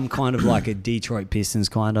 I'm kind of like a Detroit Pistons,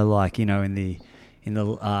 kind of like, you know, in the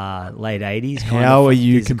late 80s. How are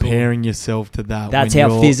you comparing yourself to that? That's when how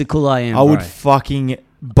you're- physical I am. I would bro. fucking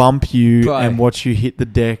bump you Bro. and watch you hit the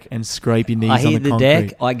deck and scrape your knees I on the hit the concrete.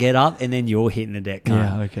 deck, I get up, and then you're hitting the deck. Cunt.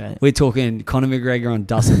 Yeah, okay. We're talking Conor McGregor on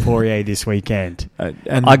Dustin Poirier this weekend. And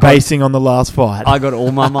I got- basing on the last fight. I got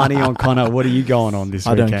all my money on Conor. What are you going on this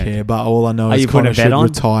I weekend? don't care, but all I know Are is you putting Conor a bet should on?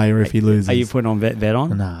 retire if he loses. Are you putting on bet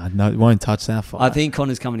on? Nah, no, won't touch that fight. I think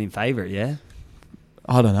Conor's coming in favourite, yeah?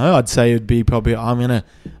 I don't know. I'd say it'd be probably. I'm gonna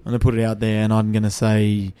put it out there, and I'm gonna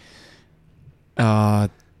say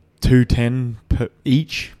 210 per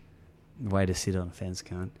each. Way to sit on a fence,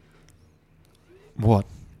 cunt. What?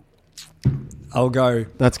 I'll go.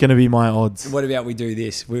 That's gonna be my odds. What about we do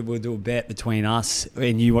this? We'll do a bet between us,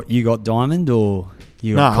 and you got Diamond or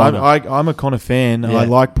you No, got Conor? I'm a Conor fan. Yeah. I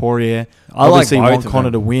like Poirier. I like Obviously, both want of Conor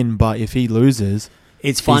them. to win, but if he loses,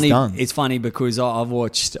 It's funny. done. It's funny because I've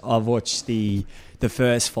watched the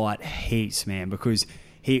first fight heaps, man. Because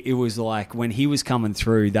it was like when he was coming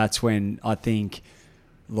through. That's when I think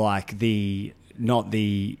like not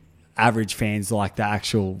the average fans, like the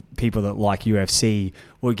actual people that like UFC,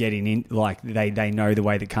 were getting in. Like they know the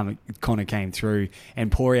way that Conor came through,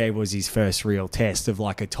 and Poirier was his first real test of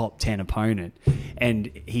like a top 10 opponent, and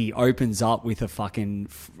he opens up with a fucking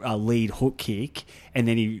lead hook kick, and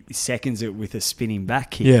then he seconds it with a spinning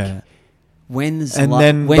back kick. yeah. When's And the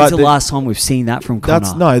then- when's but the last time we've seen that from Conor?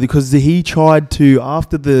 That's no, because he tried to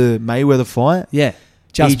after the Mayweather fight. Yeah.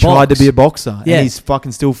 He tried to be a boxer, Yeah. and he's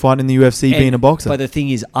fucking still fighting in the UFC being a boxer. But the thing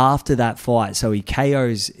is, after that fight, so he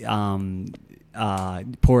KOs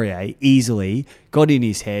Poirier easily, got in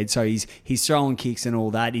his head. So he's throwing kicks and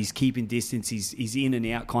all that. He's keeping distance. He's in and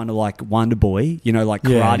out, kind of like Wonder Boy, you know, like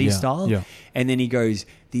karate style. yeah. And then he goes,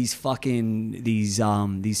 these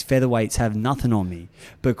featherweights have nothing on me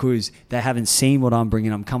because they haven't seen what I'm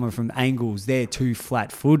bringing. I'm coming from angles. They're too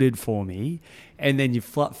flat-footed for me. And then you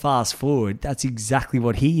fast forward, that's exactly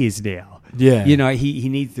what he is now. Yeah. You know, he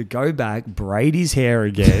needs to go back, braid his hair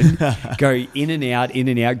again, go in and out,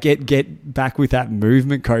 get back with that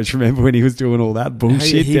movement coach. Remember when he was doing all that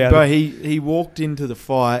bullshit? He walked into the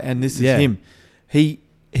fight, and this is him. He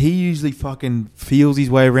usually fucking feels his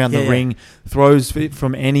way around the ring, throws it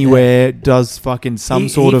from anywhere, does fucking he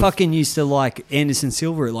fucking used to like Anderson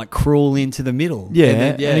Silva, like crawl into the middle.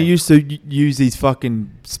 Yeah, and he used to use these fucking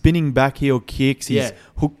spinning back heel kicks, his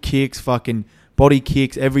hook kicks, fucking body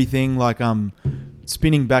kicks, everything like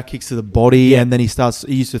spinning back kicks to the body, and then he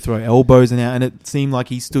used to throw elbows and it seemed like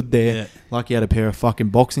he stood there like he had a pair of fucking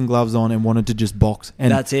boxing gloves on and wanted to just box.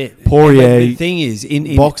 And that's it. Poirier, the thing is,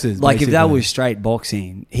 in boxes, like if that basically. was straight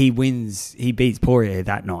boxing, he beats Poirier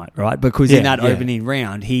that night, right? Because in that opening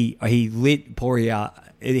round, he lit Poirier.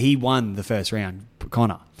 He won the first round,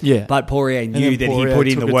 Conor. Yeah. But Poirier knew that Poirier he put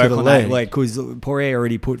in took the it work to the on leg. that leg because Poirier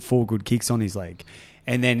already put 4 good kicks on his leg.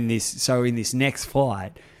 And then in this next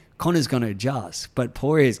fight, Conor's going to adjust, but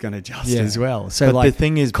Poirier's going to adjust as well. So but like the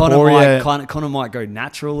thing is, Conor Poirier, might go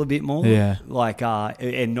natural a bit more, like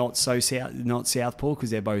and not southpaw because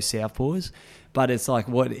they're both southpaws. But it's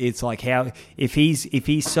like how if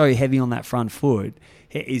he's so heavy on that front foot,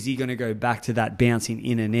 is he going to go back to that bouncing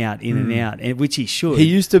in and out, and which he should. he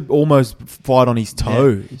used to almost fight on his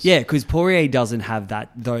toes. Yeah, because Poirier doesn't have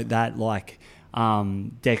that like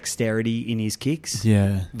dexterity in his kicks.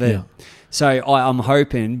 Yeah. So I'm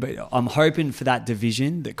hoping for that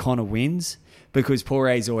division that Conor wins because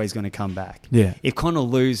Poirier's always going to come back. Yeah. If Conor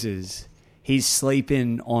loses, he's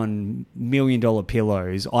sleeping on $1 million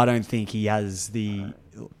pillows. I don't think he has the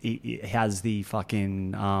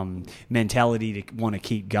fucking mentality to want to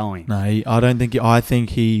keep going. No, I don't think. I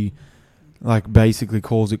think he like basically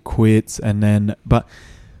calls it quits, and then but.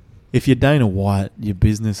 If you're Dana White, your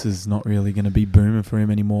business is not really going to be booming for him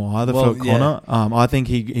anymore either. Well, for Conor, I think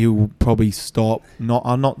he'll probably stop.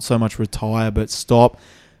 Not so much retire, but stop,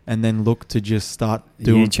 and then look to just start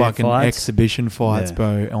doing YouTube fucking fights? exhibition fights, Yeah.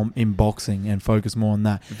 bro, in boxing and focus more on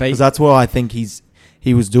that. But- Because that's where I think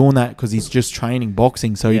he was doing that because he's just training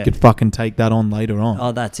boxing, so he Yeah. could fucking take that on later on.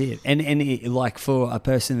 Oh, that's it. And like for a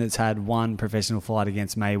person that's had one professional fight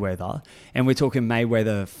against Mayweather, and we're talking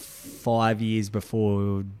Mayweather 5 years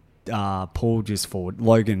before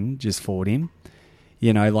Logan just fought him.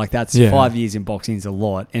 You know, like that's 5 years in boxing is a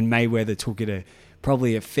lot. And Mayweather took it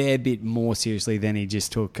probably a fair bit more seriously than he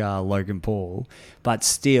just took Logan Paul. But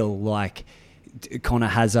still, like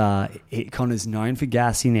Conor's known for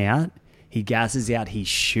gassing out. He gasses out, he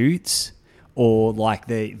shoots, or like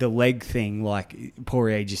the leg thing, like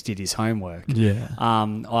Poirier just did his homework. Yeah.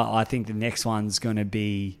 I think the next one's going to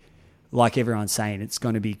be, like everyone's saying, it's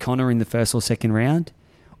going to be Conor in the first or second round,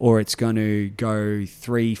 or it's going to go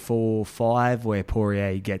 3, 4, 5 where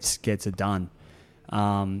Poirier gets it done.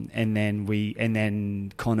 And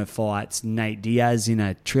then Conor fights Nate Diaz in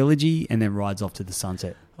a trilogy and then rides off to the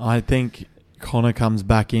sunset. I think Conor comes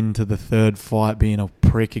back into the third fight being a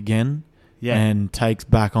prick again. Yeah. And takes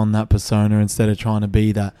back on that persona instead of trying to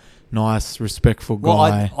be that nice, respectful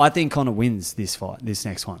guy. Well, I think Conor wins this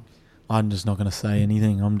next one. I'm just not going to say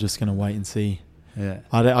anything. I'm just going to wait and see. Yeah.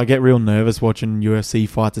 I get real nervous watching UFC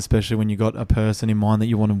fights, especially when you got a person in mind that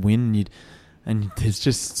you want to win. And it's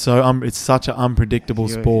just it's such an unpredictable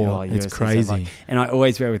sport. It's crazy. And I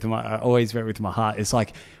always wear it with my heart. It's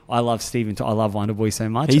like I love I love Wonderboy so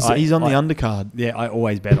much. He's on the undercard. Yeah, I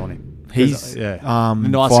always bet on him. He's nice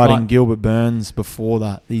fighting guy. Gilbert Burns before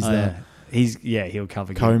that. He's there. He'll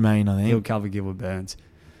cover co-main, I think. He'll cover Gilbert Burns.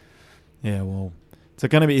 Yeah, well, it's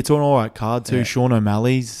an all right card too. Yeah. Sean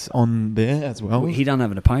O'Malley's on there as well. He doesn't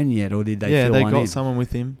have an opponent yet, or did they? Yeah, fill they one got in? someone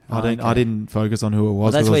with him. Okay. I didn't focus on who it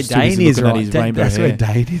was. Well, that's where because I was too Dane busy is looking at right. his rainbow That's hair. where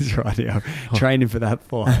Dane is right now, training for that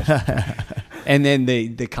fight. And then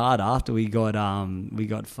the card after we got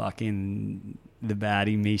fucking the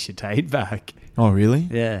baddie Misha Tate back. Oh, really?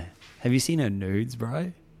 Yeah. Have you seen her nudes,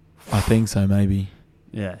 bro? I think so, maybe.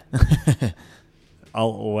 Yeah. I'll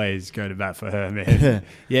always go to bat for her, man.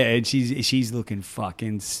 Yeah, and she's looking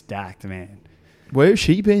fucking stacked, man. Where has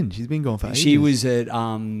she been? She's been gone for ages.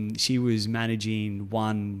 She was managing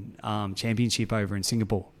one championship over in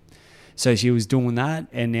Singapore. So she was doing that,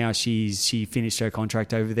 and now she finished her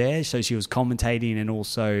contract over there. So she was commentating and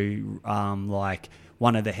also like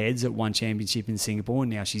one of the heads at one championship in Singapore,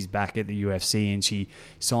 and now she's back at the UFC, and she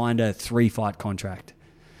signed a 3-fight contract.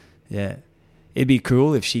 Yeah. It'd be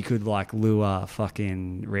cool if she could like lure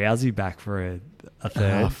fucking Rousey back for a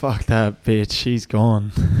third. Oh, fuck that bitch. She's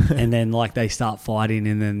gone. And then like they start fighting,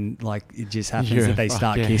 and then like it just happens You're that they a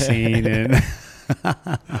start fuck, kissing and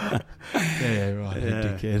yeah, right, you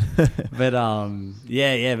Yeah. dickhead.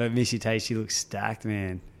 but Missy Tate, she looks stacked,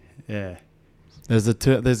 man. Yeah.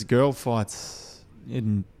 There's girl fights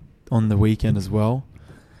on the weekend as well.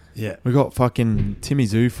 Yeah. We got fucking Timmy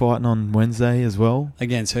Zhu fighting on Wednesday as well.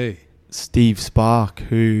 Against who? Steve Spark,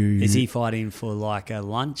 who Is he fighting for like a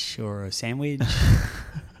lunch or a sandwich?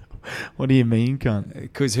 What do you mean, cunt?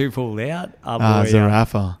 Because who pulled out?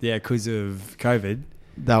 Zarafa. Yeah, because of COVID.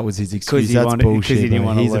 That was his excuse. he That's wanted- 'cause bullshit. he didn't bro.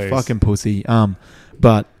 wanna He's lose. a fucking pussy.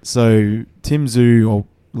 But so Tim Zhu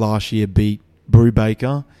last year beat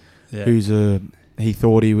Brubaker, Yeah. he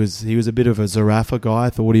thought he was a bit of a Zarafa guy.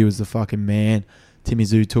 Thought he was the fucking man. Timmy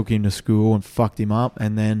Zhu took him to school and fucked him up,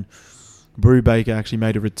 and then Brubaker actually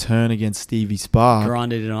made a return against Stevie Spark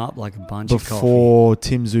Grinded it up like a bunch of coffee. before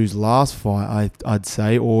Tim Zhu's last fight, I'd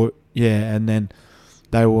say, and then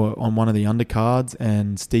they were on one of the undercards,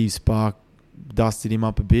 and Steve Spark dusted him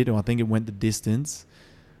up a bit, or I think it went the distance.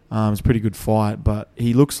 It was a pretty good fight, but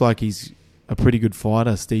he looks like he's a pretty good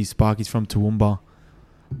fighter. Steve Spark, he's from Toowoomba.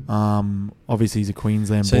 Obviously he's a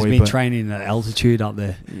Queensland So boy. he's been but training at altitude up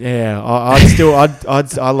there. yeah,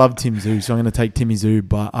 I love Tim Zhu, so I'm going to take Timmy Zhu,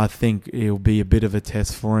 but I think it'll be a bit of a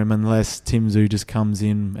test for him unless Tim Zhu just comes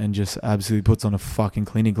in and just absolutely puts on a fucking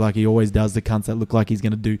clinic like he always does. The cunts that look like they're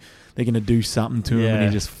going to do something to him, and he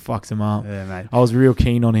just fucks him up. Yeah, mate. I was real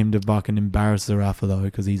keen on him to fucking embarrass Zarafa though,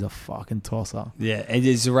 because he's a fucking tosser. Yeah, and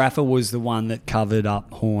Zarafa was the one that covered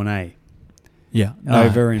up Horn, eh? Yeah,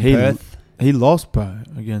 Over in Perth. He lost, bro,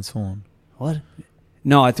 against Horn. What?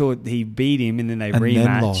 No, I thought he beat him and then they And rematched.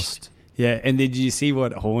 then lost. Yeah, and did you see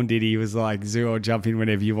what Horn did? He was like, Zoo, I'll jump in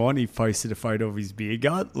whenever you want. He posted a photo of his beer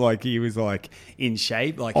gut. Like, he was like in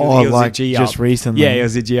shape. Like, he was like a G just up. recently. Yeah, he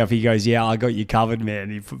was a G up. He goes, yeah, I got you covered,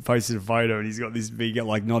 man. He posted a photo and he's got this big gut,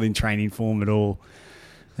 like not in training form at all.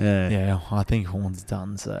 Yeah, I think Horn's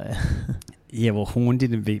done, so. Yeah, well, Horn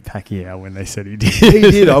didn't beat Pacquiao when they said he did. He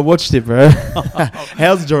did. I watched it, bro.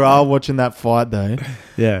 How's Gerard watching that fight, though?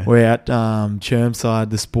 Yeah. We're at Chermside,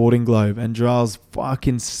 the Sporting Globe, and Gerard's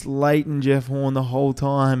fucking slating Jeff Horn the whole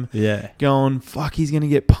time. Yeah. Going, fuck, he's going to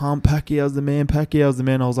get pumped. Pacquiao's the man. Pacquiao's the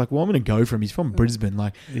man. I was like, well, I'm going to go for him. He's from Brisbane.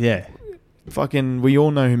 Like, Yeah. fucking, we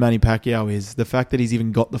all know who Manny Pacquiao is. The fact that he's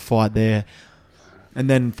even got the fight there. And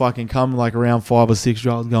then fucking come like around 5 or 6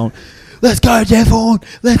 Gerard's going, let's go, Jeff Horn.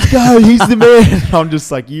 Let's go. He's the man. I'm just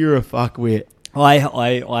like, you're a fuckwit.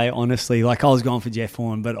 I honestly, like, I was going for Jeff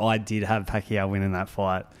Horn, but I did have Pacquiao winning that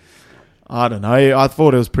fight. I don't know. I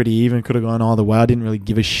thought it was pretty even. Could have gone either way. I didn't really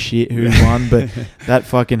give a shit who won, but that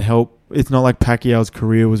fucking helped. It's not like Pacquiao's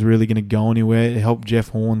career was really going to go anywhere. It helped Jeff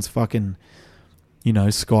Horn's fucking,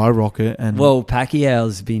 skyrocket. And Well,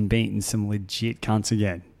 Pacquiao's been beating some legit cunts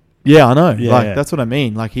again. yeah, I know. Yeah. That's what I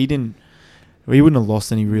mean. Like, he wouldn't have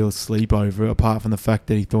lost any real sleep over it, apart from the fact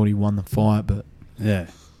that he thought he won the fight. But Yeah.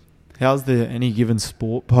 how's the Any Given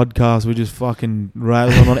Sport podcast? We're just fucking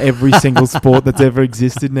rattling on every single sport that's ever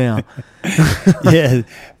existed now. Yeah.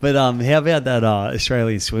 But how about that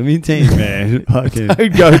Australian swimming team, man? Fucking.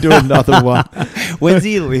 I'd go do another one. When's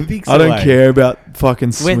the Olympics? I don't away? care about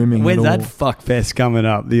fucking swimming When's at all. that fuck fest coming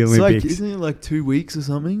up? The It's Olympics. like, isn't it like 2 weeks or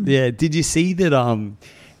something? Yeah. Did you see that?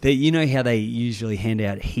 That you know how they usually hand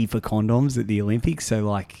out a heap of condoms at the Olympics. So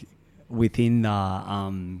like within the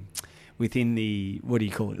what do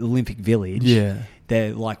you call it, Olympic Village? Yeah.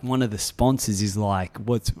 They're like, one of the sponsors is like,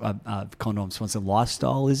 what's a condom sponsor?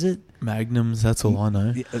 Lifestyle, is it? Magnums, that's all I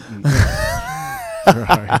know.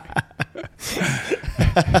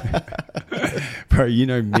 Bro, you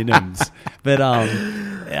know Minims. But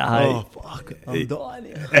Oh, fuck. I'm dying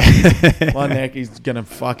here. My neck is going to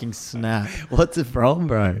fucking snap. what's the problem,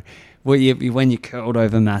 bro? Well, when you curled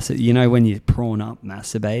over when you're prawn up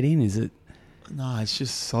masturbating, is it? No, it's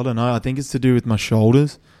just, I don't know. I think it's to do with my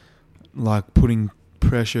shoulders. Like putting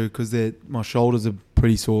pressure, because my shoulders are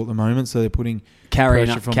pretty sore at the moment, so they're putting Carrying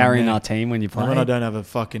pressure from my our neck. team when you play. And when I don't have a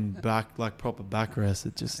fucking proper backrest,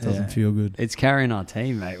 it just doesn't Yeah. feel good. It's carrying our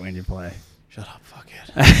team, mate, when you play. Shut up, fuck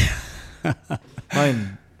it.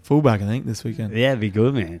 Playing fullback, I think, this weekend. Yeah, it'd be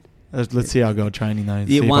good, man. Let's see how I go training though. Yeah,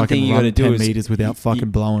 See if one I can thing you run gotta do 10 is meters without fucking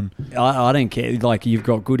blowing. I don't care. Like, you've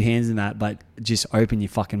got good hands in that, but just open your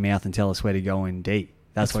fucking mouth and tell us where to go in deep.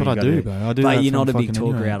 That's what what you I gotta do, bro. I do But that you're from not a big fucking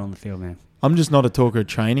talker anyway. out on the field, man. I'm just not a talker at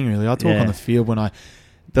training, really. I talk Yeah. on the field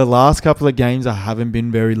the last couple of games I haven't been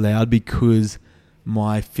very loud because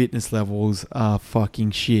my fitness levels are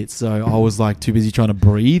fucking shit. So I was like too busy trying to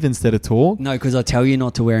breathe instead of talk. No, because I tell you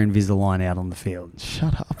not to wear Invisalign out on the field.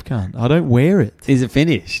 Shut up, cunt. I don't wear it. Is it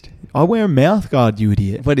finished? I wear a mouth guard, you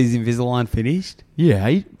idiot. But is Invisalign finished?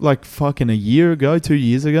 Yeah, like fucking a year ago, 2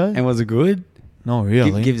 years ago. And was it good? Not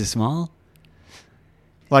really. Gives a smile?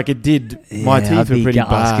 Like it did. My teeth are pretty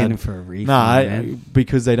asking bad. for a refund, Nah, man.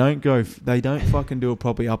 because they don't fucking do it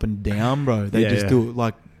properly up and down, bro. They Yeah, just yeah. do it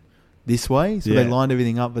like this way. So Yeah. they lined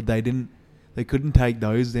everything up, but they couldn't take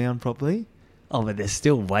those down properly. Oh, but they're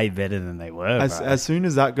still way better than they were, bro. As soon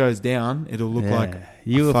as that goes down, it'll look like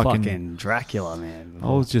you a were fucking Dracula, man. I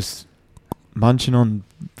was just munching on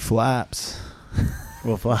flaps.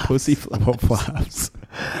 Well, flaps. Pussy flaps. Well, flaps.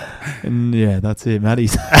 And yeah, that's it,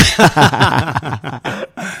 Maddie's.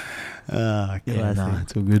 Ah, Yeah, classic. no,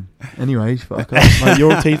 it's all good. Anyway, fuck off. Mate,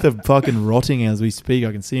 your teeth are fucking rotting as we speak.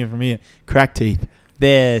 I can see them from here. Crack teeth.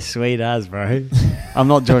 They're sweet as, bro. I'm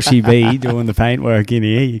not Joshy B doing the paintwork in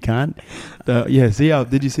here. You can't. Yeah, see how,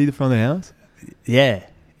 did you see the front of the house? Yeah.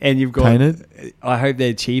 And you've got... Painted? I hope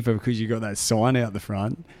they're cheaper because you got that sign out the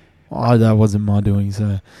front. Oh, that wasn't my doing,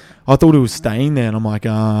 so I thought it was staying there, and I'm like,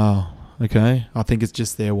 okay. I think it's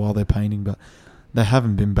just there while they're painting, but they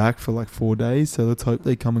haven't been back for like 4 days, so let's hope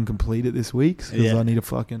they come and complete it this week, because Yeah. I need to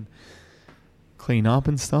fucking clean up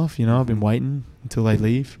and stuff, I've been waiting until they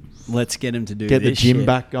leave. Let's get them to do Get the this gym shit.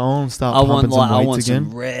 back going, start I want pumping some weights some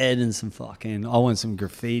again. red and some fucking... I want some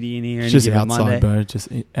graffiti in here. It's any just given outside, Monday. bro,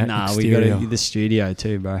 just Nah, we exterior. got to the studio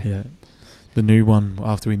too, bro. Yeah. The new one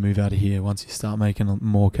after we move out of here, once you start making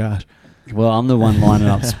more cash. Well, I'm the one lining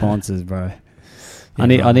up sponsors, bro. Yeah, I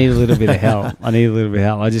need right. a little bit of help.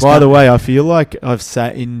 I just By the way, I feel like I've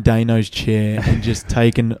sat in Dano's chair and just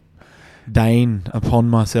taken Dane upon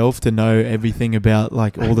myself to know everything about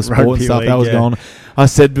like all the sport and Rugby stuff league, that was yeah. going on. I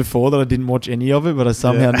said before that I didn't watch any of it, but I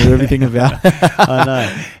somehow knew everything about it. I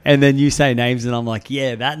know. And then you say names, and I'm like,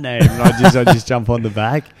 yeah, that name. And I just jump on the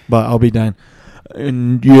back. But I'll be down.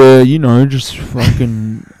 And yeah, just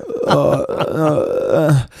fucking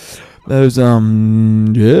those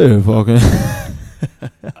fucking.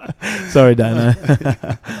 Sorry, Dano.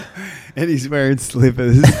 And he's wearing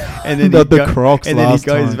slippers, and then Not the Crocs. and then he last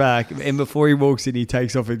goes time. back, and before he walks in, he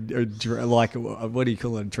takes off what do you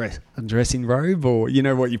call it, a dressing robe, or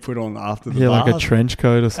what you put on after the Yeah, bath? like a trench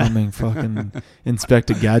coat or something. Fucking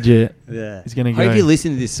Inspector Gadget. Yeah, He's gonna Hope go. you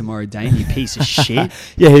listen to this tomorrow, Dane. You piece of shit.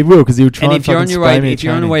 Yeah, he will because he'll try And and if you're on fucking your spray way, me if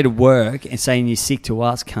you're on the training. way to work and saying you're sick to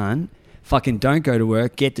us, cunt, fucking don't go to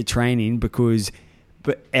work. Get the training because,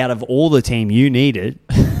 but out of all the team, you need it.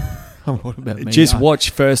 What about me? Just watch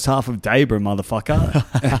first half of Debra, motherfucker.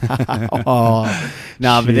 Oh,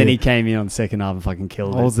 Nah, but then he shit. came in on the second half and fucking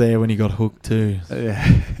killed I was it. there when he got hooked too.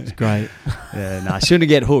 Yeah, It's great. nah, shouldn't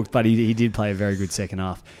get hooked, but he did play a very good second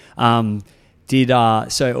half. My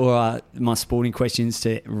sporting questions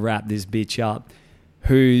to wrap this bitch up.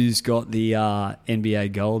 Who's got the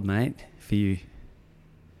NBA gold, mate, for you?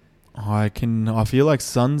 I feel like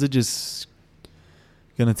Suns are just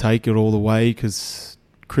gonna take it all the way because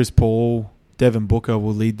Chris Paul, Devin Booker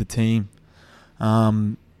will lead the team.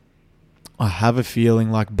 I have a feeling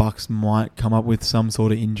like Bucks might come up with some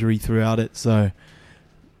sort of injury throughout it, so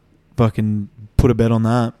fucking put a bet on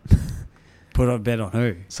that. Put a bet on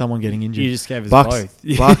who? Someone getting injured. You just gave us Bucks.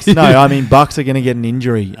 both. Bucks. No, I mean Bucks are going to get an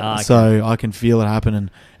injury, Okay. so I can feel it happen,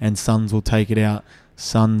 and Suns will take it out.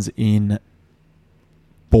 Suns in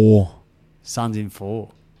 4. Suns in 4.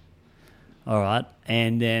 All right.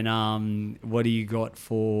 And then what do you got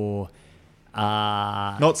for...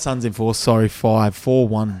 Not Suns in 4. Sorry, 5.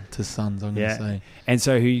 4-1 to Suns. I'm going to say. And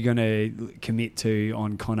so who are you going to commit to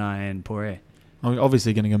on Connor and Poirier? I'm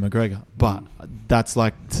obviously going to go McGregor, but that's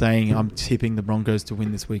like saying I'm tipping the Broncos to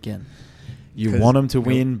win this weekend. You 'Cause- want them to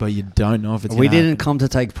win, but you don't know if it's. We gonna didn't come to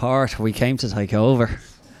take part. We came to take over.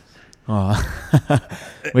 Oh.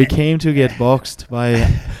 We came to get boxed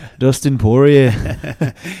by Dustin Poirier.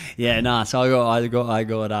 Yeah, nah. So I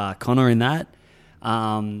got Connor in that,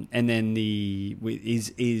 and then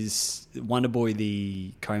is Wonder Boy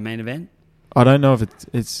the co-main event? I don't know if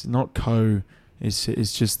it's not co. It's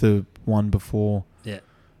just the one before. Yeah.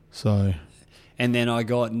 So And then I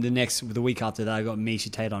got the week after that, I got Misha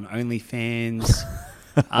Tate on OnlyFans.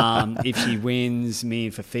 If she wins, me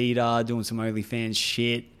and Fafita doing some OnlyFans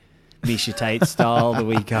shit, Misha Tate style the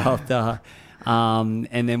week after. And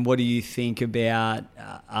then what do you think about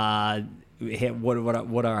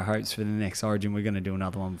what are our hopes for the next Origin? We're going to do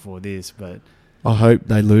another one before this, but I hope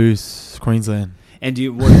they lose Queensland. and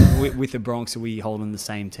with the Bronx, are we holding the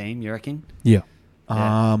same team? You reckon? Yeah.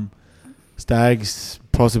 Yeah. Stags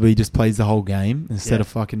possibly just plays the whole game instead Yeah. of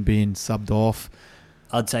fucking being subbed off.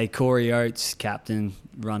 I'd say Corey Oates, captain,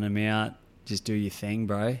 run him out. Just do your thing,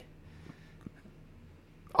 bro.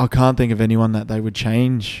 I can't think of anyone that they would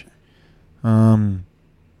change.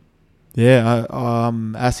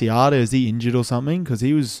 Asiata, is he injured or something? Because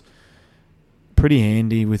he was pretty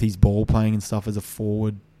handy with his ball playing and stuff as a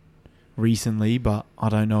forward recently, but I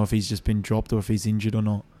don't know if he's just been dropped or if he's injured or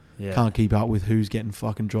not. Yeah. Can't keep up with who's getting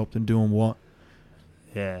fucking dropped and doing what.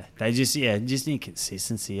 Yeah. They just need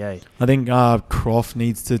consistency, eh? I think Croft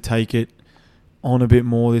needs to take it on a bit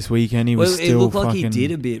more this weekend. He was Well, still it looked like fucking, he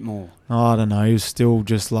did a bit more. I don't know. He was still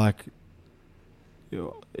just like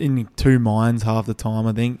in two minds half the time.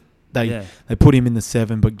 I think they put him in the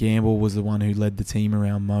 7, but Gamble was the one who led the team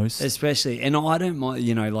around most. Especially, and I don't mind,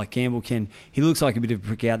 like Gamble he looks like a bit of a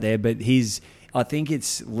prick out there, but I think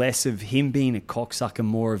it's less of him being a cocksucker,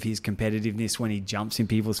 more of his competitiveness when he jumps in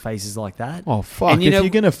people's faces like that. Oh, fuck. And If you're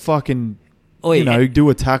going to fucking... Oi, do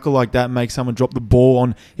a tackle like that and make someone drop the ball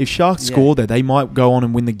on. If Sharks score there, they might go on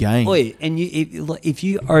and win the game. Oi, and if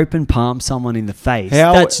you open palm someone in the face,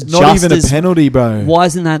 How? that's Not just even a penalty, bro. Why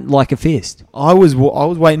isn't that like a fist? I was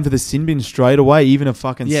waiting for the sin bin straight away, even a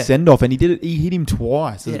fucking Yeah. send off, and he did it. He hit him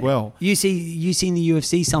twice as Yeah. well. You see in the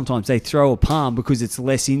UFC sometimes they throw a palm because it's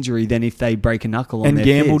less injury than if they break a knuckle on And their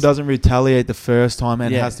Gamble fist. doesn't retaliate the first time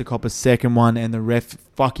and Yeah. has to cop a second one, and the ref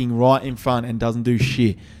fucking right in front and doesn't do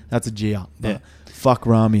shit. That's a G up. Yeah. Fuck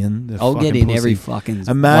Ramian. the I'll get fucking in pussy. every fucking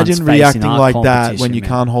Imagine once face reacting in our like that when competition, you man.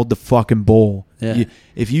 can't hold the fucking ball. Yeah.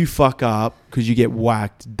 If you fuck up because you get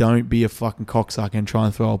whacked, don't be a fucking cocksucker and try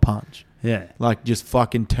and throw a punch. Yeah. Like, just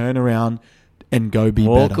fucking turn around, and go be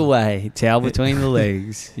Walk better. away, towel between the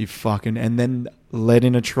legs. You fucking... And then let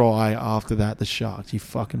in a try after that, the Sharks. You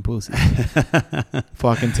fucking pussy.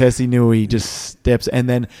 Fucking Tessie Nui just steps and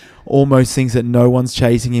then almost thinks that no one's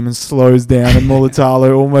chasing him and slows down, and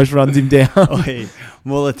Mulatalo almost runs him down. Oi,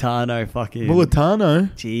 Mulatano, fucking...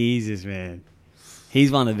 Mulatano? Jesus, man.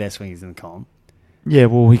 He's one of the best wingers in the comp. Yeah,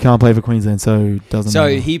 well, he can't play for Queensland, so it doesn't So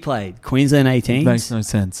matter. he played Queensland 18s. Makes no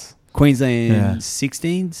sense. Queensland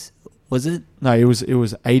 16s, was it? No, it was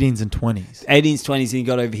 18s and 20s. 18s, 20s, and he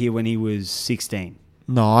got over here when he was 16.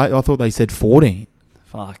 No, I thought they said 14.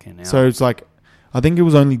 Fucking hell. So it's like, I think it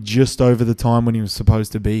was only just over the time when he was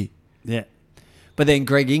supposed to be. Yeah. But then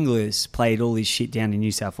Greg Inglis played all his shit down in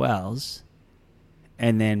New South Wales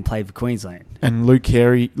and then played for Queensland. And Luke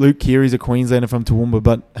Keary's a Queenslander from Toowoomba,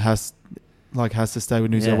 but has to stay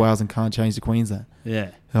with New South Wales and can't change to Queensland.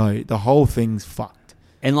 Yeah. So the whole thing's fucked.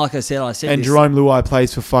 And like I said And this, Jerome Luai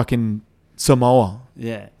plays for fucking Samoa.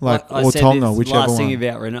 Yeah. Or said Tonga, this whichever last thing one.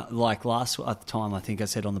 about Ronaldo, like last at the time, I think I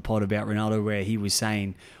said on the pod about Ronaldo, where he was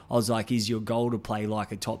saying, I was like, is your goal to play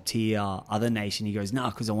like a top tier other nation? He goes, no,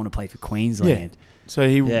 because I want to play for Queensland. So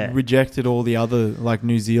he rejected all the other, like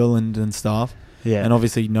New Zealand and stuff. Yeah. And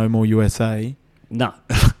obviously no more USA. No.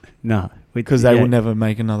 No. Because they will never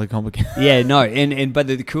make another complication. Yeah, no. But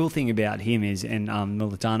the cool thing about him is, and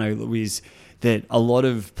Militano, is that a lot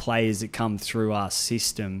of players that come through our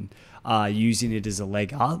system are using it as a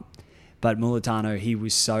leg up. But Militano, he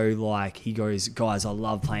was so like, he goes, guys, I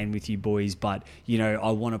love playing with you boys, but, you know,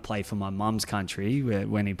 I want to play for my mum's country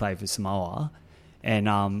when he played for Samoa. And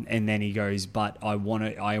then he goes, but I want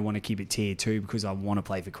to keep it tier 2 because I want to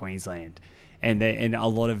play for Queensland. And a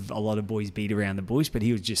lot of boys beat around the bush, but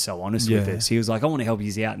he was just so honest with us. He was like, I want to help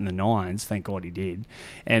you out in the 9s. Thank God he did.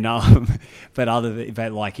 And but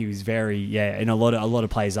like he was very and a lot of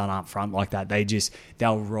players aren't up front like that.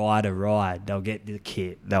 They'll ride a ride. They'll get the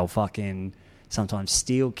kit. They'll fucking sometimes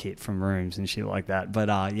steal kit from rooms and shit like that.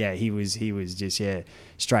 But he was just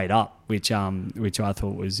straight up, which I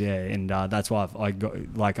thought was and that's why I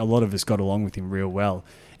got, like, a lot of us got along with him real well.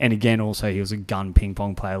 And again, also, he was a gun ping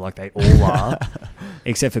pong player like they all are.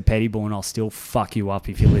 Except for Pettyborn, I'll still fuck you up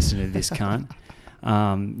if you listen to this cunt.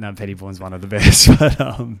 No, Pettyborn's one of the best. But,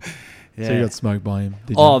 So you got smoked by him,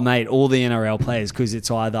 did Oh, you? mate, all the NRL players, because it's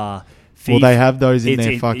either... Well, they have those in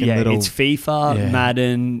their fucking little... it's FIFA,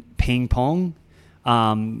 Madden, ping pong,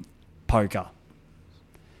 poker.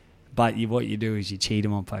 But what you do is you cheat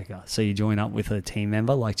them on poker. So you join up with a team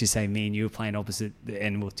member, like just say me and you are playing opposite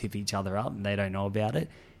and we'll tip each other up and they don't know about it.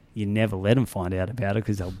 You never let them find out about it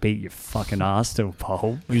because they'll beat your fucking ass to a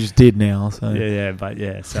pole. We just did now, so...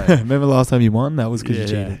 So... Remember last time you won? That was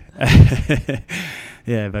because you cheated.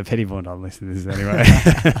 Yeah, but Pettyborn don't listen to this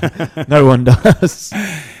anyway. No one does.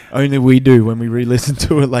 Only we do when we re-listen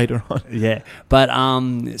to it later on. Yeah, but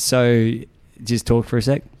so just talk for a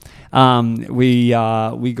sec. We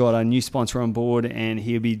got a new sponsor on board, and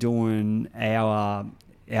he'll be doing our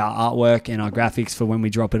artwork and our graphics for when we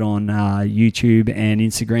drop it on YouTube and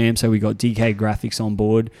Instagram. So we got DK Graphics on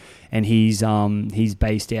board, and he's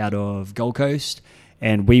based out of Gold Coast.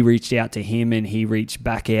 And we reached out to him, and he reached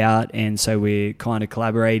back out, and so we're kind of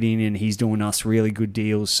collaborating, and he's doing us really good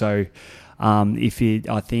deals. So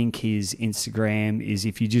I think his Instagram is,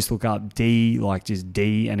 if you just look up D, like just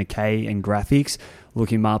D and a K and graphics,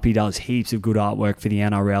 look him up. He does heaps of good artwork for the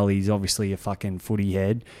NRL. He's obviously a fucking footy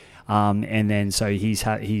head. And then so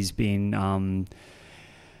he's been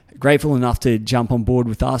grateful enough to jump on board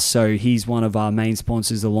with us. So he's one of our main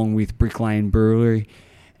sponsors, along with Brick Lane Brewery.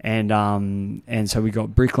 And so we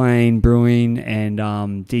got Brick Lane Brewing and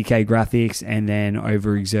DK Graphics, and then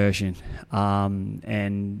Overexertion.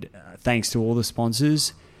 And thanks to all the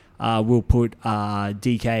sponsors, we'll put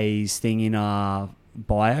DK's thing in our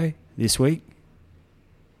bio this week.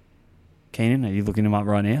 Keenan, are you looking him up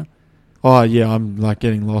right now? Oh, yeah, I'm like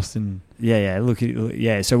getting lost in... Yeah.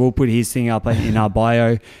 So we'll put his thing up in our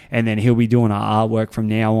bio, and then he'll be doing our artwork from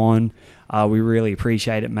now on. We really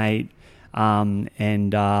appreciate it, mate.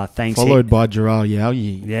 Thanks. Followed by Gerard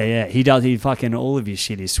Yaoyi. Yeah. He does. He fucking, all of his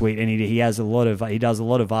shit is sweet, and he has a lot of. He does a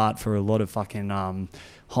lot of art for a lot of fucking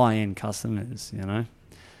high end customers, you know.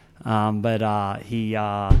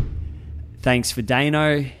 Thanks for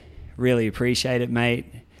Dano. Really appreciate it, mate.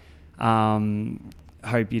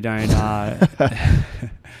 Hope you don't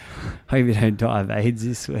hope you don't die of AIDS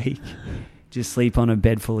this week. Just sleep on a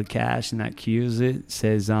bed full of cash and that cures it.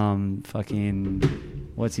 Says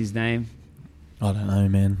fucking, what's his name? I don't know,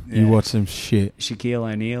 man. Yeah. You watch some shit.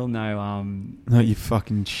 Shaquille O'Neal? No, No, you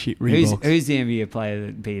fucking shit Reeboks. Who's the NBA player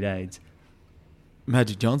that beat AIDS?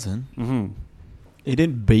 Magic Johnson. Mm-hmm. He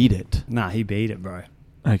didn't beat it. Nah, he beat it, bro.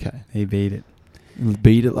 Okay. He beat it.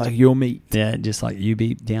 Beat it like your meat. Yeah, just like you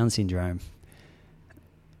beat Down syndrome.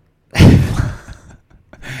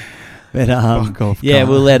 But Fuck off, yeah,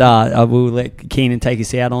 Carl. we'll let Keenan take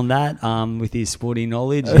us out on that with his sporting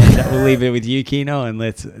knowledge. And we'll leave it with you, Keeno, and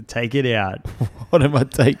let's take it out. What am I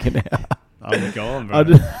taking out? Oh, go on, bro.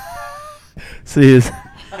 See you.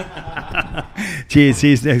 Cheers.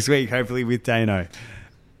 See you next week, hopefully with Dano.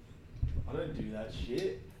 I don't do that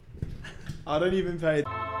shit. I don't even pay.